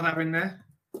like that I'd have in there.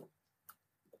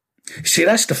 See,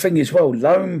 that's the thing as well.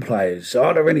 Loan players.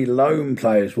 Are there any loan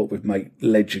players what would make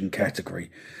legend category?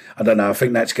 I don't know. I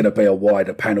think that's going to be a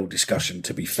wider panel discussion,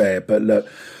 to be fair. But look,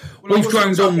 we've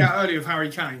grown on earlier of Harry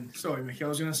Kane. Sorry, Mickey. I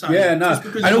was going to say. Yeah, no. Just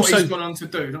because of what he's gone on to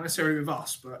do, not necessarily with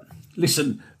us, but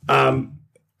listen.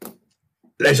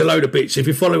 There's a load of bits. If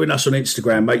you're following us on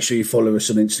Instagram, make sure you follow us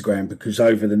on Instagram because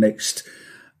over the next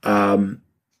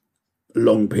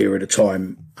long period of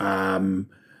time, I've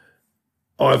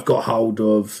got hold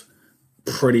of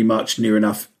pretty much near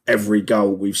enough every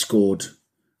goal we've scored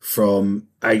from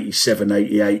 87,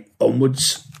 88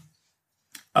 onwards.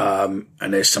 And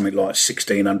there's something like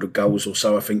 1,600 goals or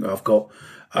so. I think I've got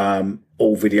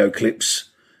all video clips.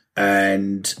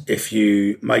 And if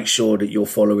you make sure that you're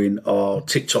following our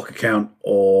TikTok account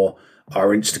or our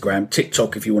Instagram,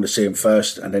 TikTok if you want to see them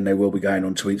first, and then they will be going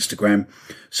on to Instagram.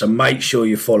 So make sure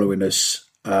you're following us.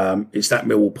 It's that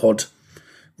Millwall Pod,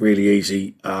 really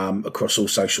easy across all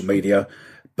social media.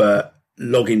 But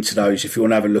log into those if you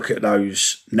want to have a look at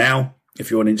those now, if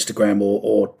you're on Instagram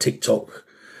or TikTok.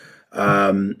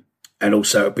 And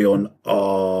also it'll be on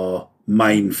our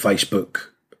main Facebook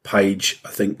page, I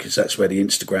think, because that's where the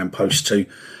Instagram posts to.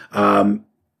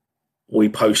 We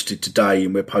posted today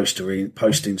and we're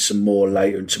posting some more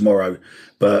later and tomorrow.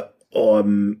 But all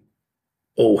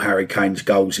Harry Kane's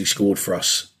goals he scored for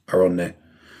us are on there.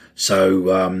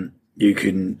 So you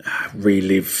can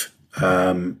relive,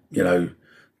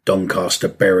 Doncaster,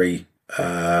 Bury,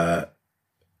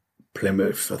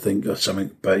 Plymouth, I think, or something.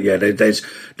 But yeah,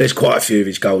 there's quite a few of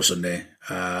his goals on there.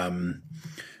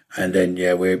 And then,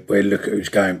 yeah, we'll look at who's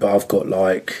going. But I've got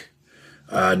like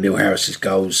Neil Harris's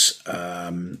goals,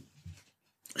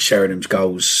 Sheringham's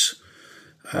goals,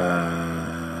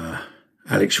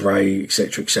 Alex Ray,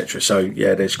 etc., etc. So,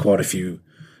 yeah, there's quite a few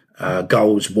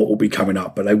goals what will be coming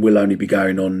up, but they will only be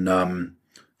going on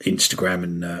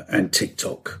Instagram and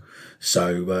TikTok.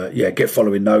 So, yeah, get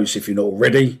following those if you're not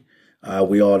already.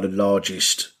 We are the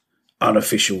largest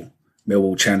unofficial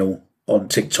Millwall channel on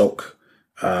TikTok.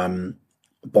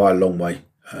 By a long way.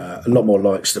 A lot more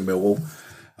likes than Millwall.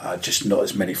 Just not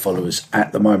as many followers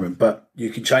at the moment. But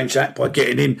you can change that by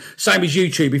getting in. Same as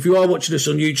YouTube. If you are watching us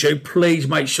on YouTube, please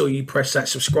make sure you press that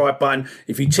subscribe button.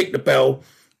 If you tick the bell,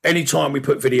 anytime we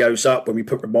put videos up, when we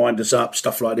put reminders up,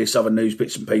 stuff like this, other news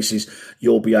bits and pieces,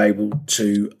 you'll be able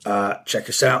to check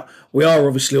us out. We are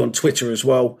obviously on Twitter as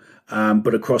well.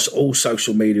 But across all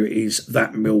social media is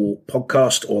That Millwall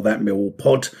Podcast or That Millwall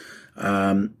Pod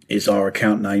is our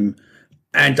account name.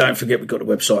 And don't forget, we've got the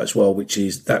website as well, which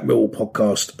is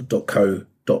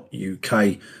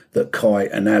thatmillwallpodcast.co.uk that Kai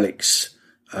and Alex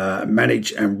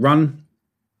manage and run.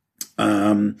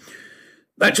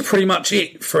 That's pretty much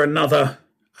it for another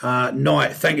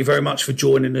night. Thank you very much for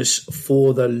joining us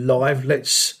for the live.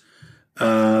 Let's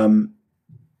go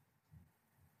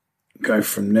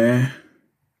from there.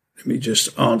 Let me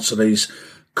just answer these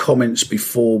comments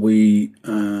before we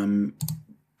go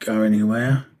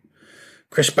anywhere.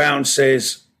 Chris Bound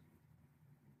says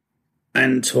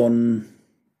Anton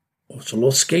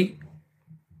Otolowski.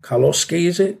 Karlowski,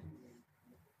 is it?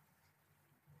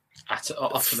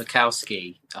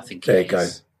 Otolowski, I think. There you go.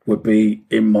 Would be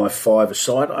in my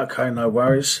five-a-side. Okay, no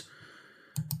worries.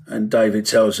 And David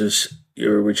tells us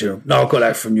your original. No, I got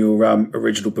that from your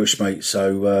original Bushmate.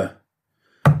 So,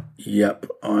 Yep,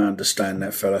 I understand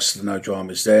that, fellas. The no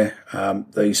dramas there.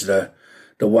 These are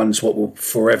the ones what will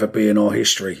forever be in our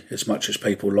history, as much as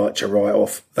people like to write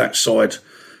off that side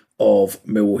of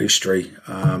Millwall history.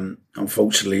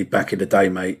 Unfortunately, back in the day,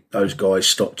 mate, those guys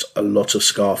stopped a lot of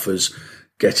scarfers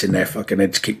getting their fucking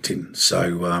heads kicked in.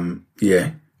 So, part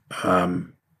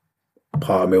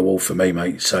of Millwall for me,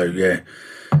 mate. So, yeah,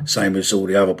 same as all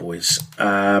the other boys.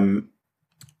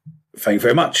 Thank you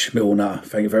very much, Millwall.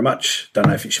 Thank you very much. Don't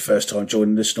know if it's your first time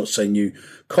joining us, not seen you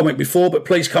comment before, but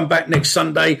please come back next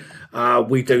Sunday.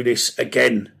 We do this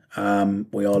again.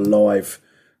 We are live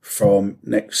from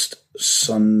next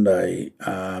Sunday.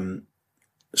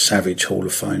 Savage Hall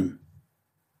of Fame.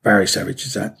 Barry Savage,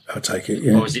 is that? I'll take it,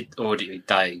 yeah. Or is it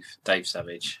Dave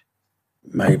Savage?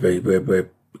 Maybe. We'll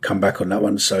come back on that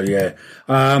one. So, yeah.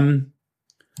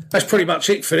 That's pretty much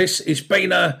it for this. It's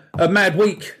been a mad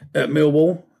week at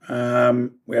Millwall.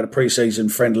 We had a pre-season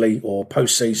friendly or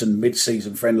post-season,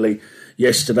 mid-season friendly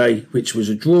yesterday, which was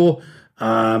a draw.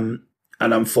 And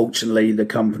unfortunately, the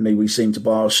company we seem to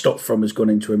buy our stock from has gone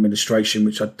into administration,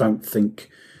 which I don't think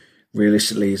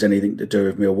realistically has anything to do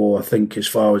with Millwall. I think as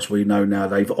far as we know now,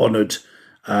 they've honoured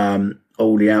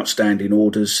all the outstanding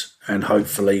orders and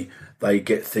hopefully they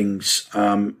get things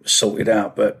sorted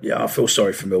out. But yeah, I feel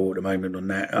sorry for Millwall at the moment on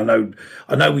that. I know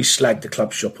we slagged the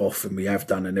club shop off, and we have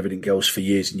done, and everything else for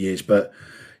years and years. But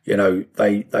you know,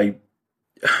 they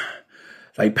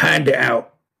panned it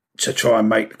out to try and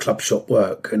make the club shop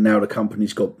work, and now the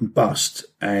company's got bust,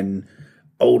 and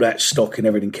all that stock and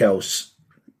everything else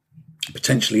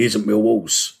potentially isn't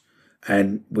Millwall's.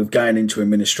 And with going into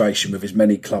administration with as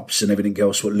many clubs and everything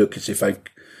else, what look as if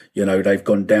they've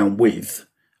gone down with.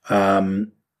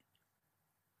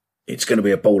 It's going to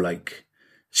be a ball ache,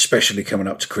 especially coming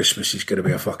up to Christmas. It's going to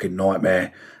be a fucking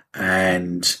nightmare.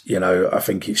 And, I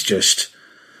think it's just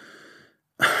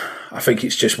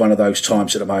one of those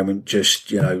times at the moment,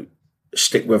 just,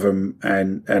 stick with them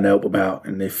and help them out.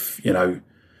 And if you're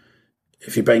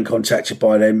being contacted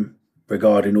by them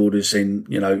regarding orders in,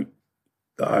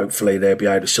 hopefully they'll be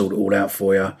able to sort it all out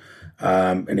for you.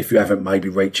 And if you haven't, maybe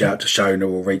reach out to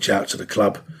Shona or reach out to the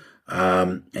club.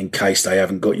 In case they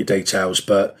haven't got your details.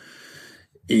 But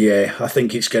yeah, I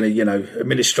think it's going to,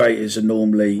 administrators are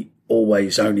normally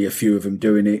always only a few of them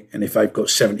doing it. And if they've got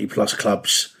 70 plus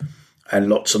clubs and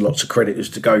lots and lots of creditors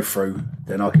to go through,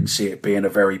 then I can see it being a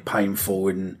very painful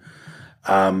and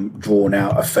drawn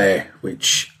out affair,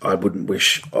 which I wouldn't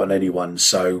wish on anyone.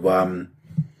 So,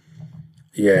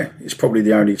 it's probably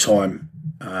the only time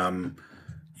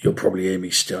you'll probably hear me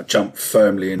still jump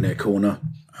firmly in their corner.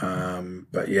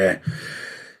 But yeah,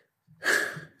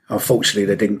 unfortunately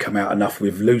they didn't come out enough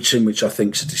with Luton, which I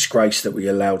think is a disgrace that we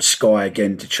allowed Sky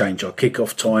again to change our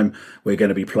kick-off time. We're going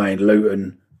to be playing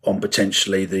Luton on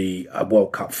potentially the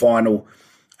World Cup final,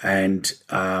 and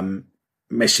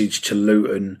message to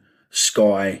Luton,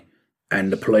 Sky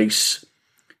and the police.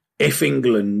 If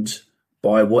England,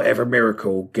 by whatever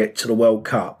miracle, get to the World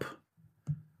Cup,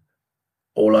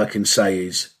 all I can say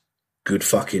is good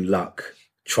fucking luck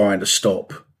trying to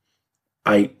stop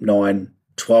 8, 9,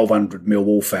 1,200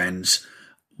 Millwall fans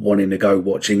wanting to go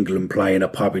watch England play in a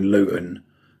pub in Luton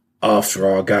after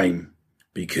our game,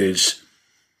 because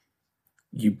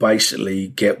you basically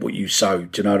get what you sow.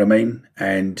 Do you know what I mean?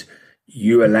 And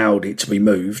you allowed it to be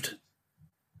moved.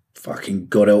 Fucking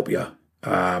God help you.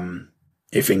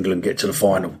 If England get to the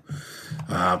final,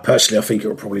 personally, I think it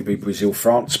will probably be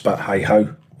Brazil-France. But hey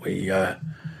ho, we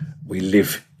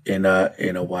live in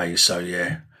a way. So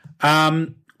yeah.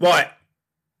 Right.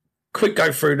 Quick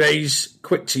go through these,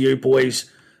 quick to you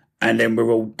boys, and then we're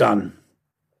all done.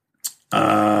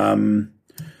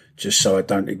 Just so I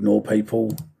don't ignore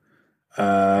people.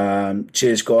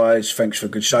 Cheers, guys. Thanks for a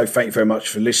good show. Thank you very much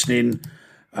for listening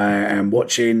and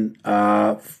watching.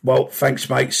 Well, thanks,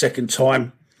 mate. Second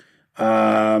time.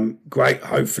 Great.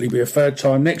 Hopefully be a third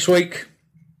time next week.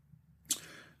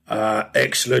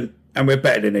 Excellent. And we're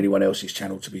better than anyone else's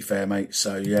channel, to be fair, mate.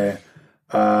 So, yeah.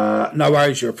 No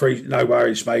worries, no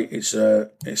worries, mate. It's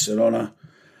an honour.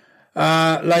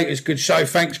 Latest good show.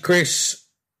 Thanks, Chris.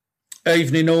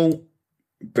 Evening all.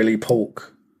 Billy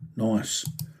Pork. Nice.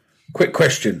 Quick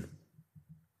question.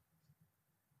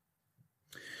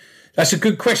 That's a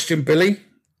good question, Billy.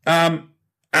 And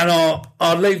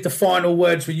I'll leave the final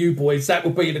words for you boys. That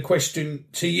will be the question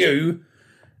to you,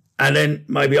 and then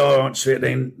maybe I'll answer it.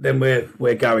 Then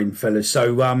we're going, fellas.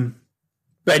 So,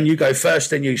 Ben, you go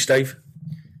first. Then you, Steve.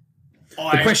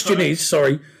 The question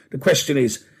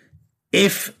is,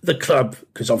 if the club,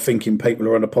 because I'm thinking people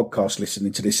are on a podcast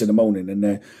listening to this in the morning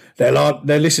and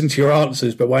they're listening to your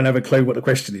answers but won't have a clue what the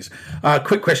question is.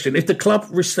 Quick question. If the club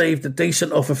received a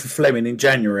decent offer for Flemming in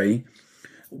January,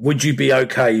 would you be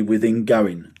okay with him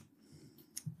going?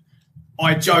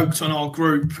 I joked on our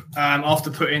group after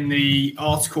putting the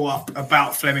article up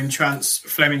about Flemming's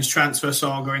transfer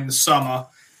saga in the summer.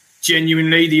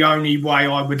 Genuinely, the only way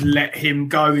I would let him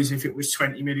go is if it was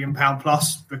 £20 million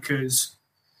plus, because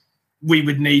we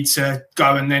would need to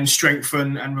go and then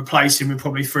strengthen and replace him with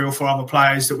probably 3 or 4 other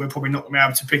players that we're probably not going to be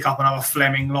able to pick up another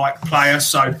Flemming-like player.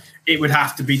 So it would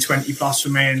have to be 20 plus for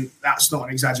me, and that's not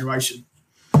an exaggeration.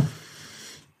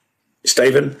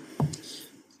 Stephen?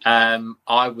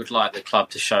 I would like the club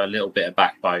to show a little bit of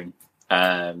backbone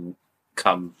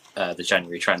come the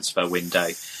January transfer window.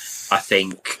 I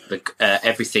think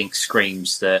everything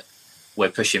screams that we're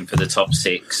pushing for the top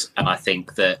 6, and I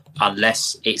think that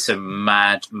unless it's a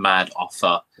mad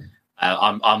offer,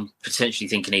 I'm potentially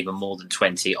thinking even more than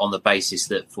 20 on the basis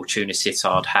that Fortuna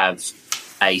Sittard have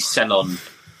a sell-on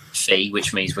fee,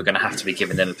 which means we're going to have to be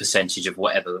giving them a percentage of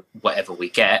whatever we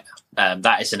get.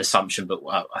 That is an assumption, but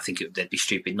I think they'd be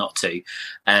stupid not to.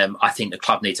 I think the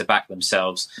club need to back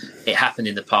themselves. It happened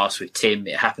in the past with Tim.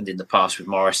 It happened in the past with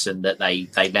Morrison that they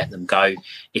let them go.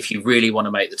 If you really want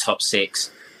to make the top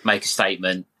 6, make a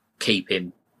statement, keep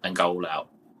him, and go all out.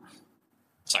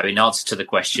 So in answer to the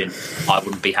question, I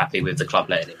wouldn't be happy with the club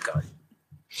letting him go.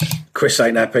 Chris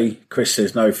ain't happy. Chris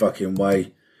says no fucking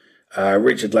way.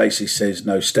 Richard Lacey says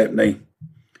no Stepney.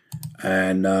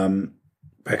 And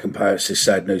Peckham Poet says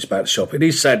sad news about the shop. It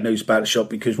is sad news about the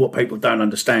shop because what people don't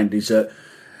understand is that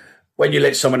when you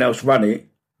let someone else run it,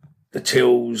 the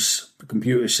tills, the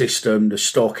computer system, the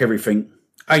stock, everything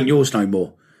ain't yours no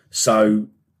more. So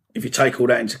if you take all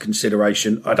that into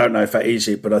consideration, I don't know if that is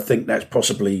it, but I think that's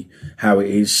possibly how it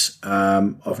is.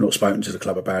 I've not spoken to the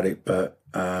club about it, but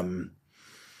yeah,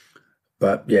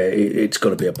 it's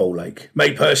got to be a ball ache.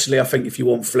 Me personally, I think if you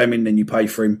want Flemming, then you pay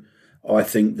for him. I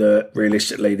think that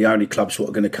realistically, the only clubs that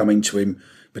are going to come into him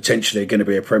potentially are going to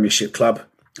be a Premiership club.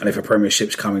 And if a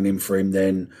Premiership's coming in for him,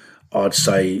 then I'd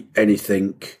say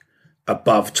anything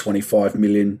above 25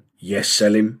 million, yes,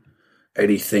 sell him.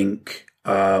 Anything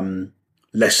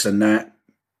less than that,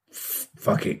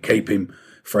 fuck it, keep him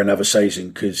for another season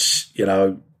because, you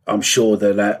know, I'm sure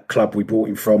that club we brought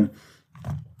him from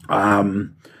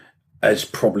has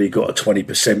probably got a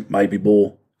 20%, maybe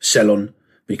more, sell-on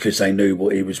because they knew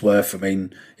what he was worth. I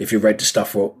mean, if you read the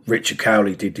stuff what Richard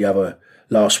Cowley did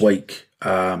last week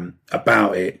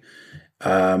about it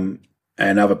and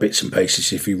other bits and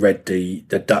pieces, if you read the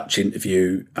Dutch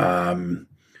interview,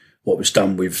 what was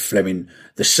done with Flemming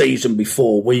the season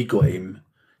before we got him,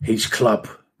 his club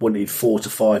wanted 4 to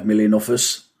 5 million off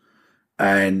us,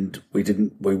 and we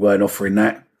weren't offering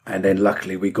that. And then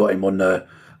luckily we got him on a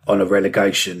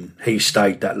relegation. He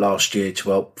stayed that last year to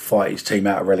help fight his team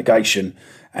out of relegation,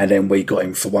 and then we got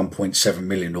him for 1.7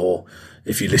 million, or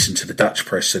if you listen to the Dutch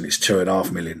press, then it's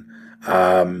 2.5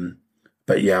 million.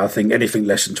 But yeah, I think anything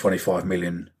less than 25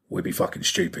 million would be fucking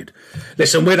stupid.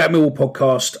 Listen, we're that Millwall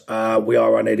podcast. We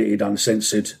are unedited,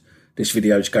 uncensored. This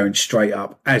video is going straight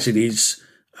up as it is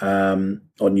on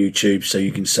YouTube, so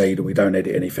you can see that we don't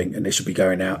edit anything, and this will be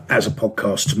going out as a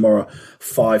podcast tomorrow,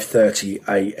 5:30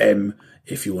 a.m.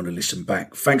 if you want to listen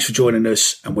back. Thanks for joining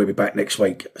us, and we'll be back next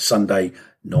week, Sunday,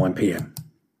 9 p.m.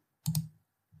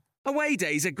 Away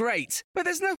days are great, but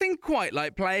there's nothing quite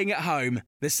like playing at home.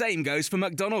 The same goes for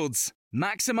McDonald's.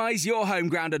 Maximise your home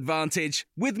ground advantage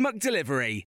with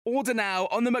McDelivery. Order now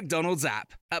on the McDonald's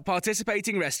app. At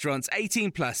participating restaurants,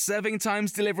 18 plus serving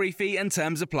times, delivery fee and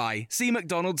terms apply. See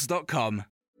mcdonalds.com.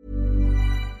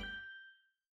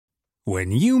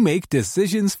 When you make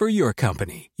decisions for your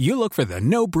company, you look for the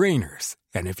no-brainers.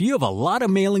 And if you have a lot of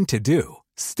mailing to do,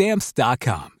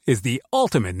 Stamps.com is the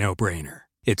ultimate no-brainer.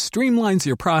 It streamlines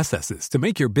your processes to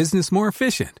make your business more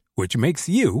efficient, which makes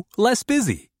you less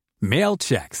busy. Mail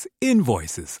checks,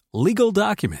 invoices, legal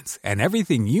documents, and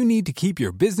everything you need to keep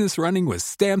your business running with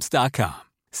Stamps.com.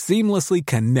 Seamlessly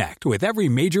connect with every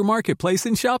major marketplace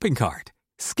and shopping cart.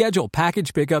 Schedule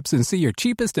package pickups and see your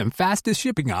cheapest and fastest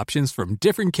shipping options from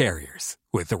different carriers.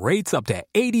 With rates up to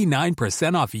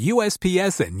 89% off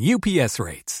USPS and UPS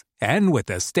rates. And with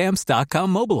the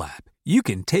Stamps.com mobile app, you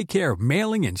can take care of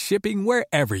mailing and shipping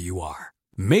wherever you are.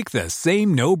 Make the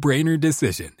same no-brainer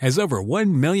decision as over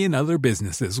 1 million other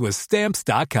businesses with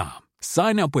Stamps.com.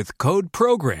 Sign up with code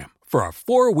PROGRAM for a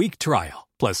 4-week trial,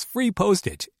 plus free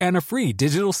postage and a free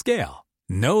digital scale.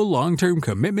 No long-term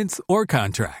commitments or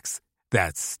contracts.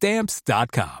 That's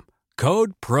Stamps.com.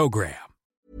 Code PROGRAM.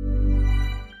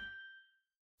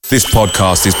 This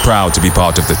podcast is proud to be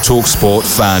part of the TalkSport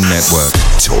Fan Network.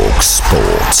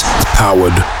 TalkSport.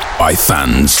 Powered by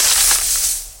fans.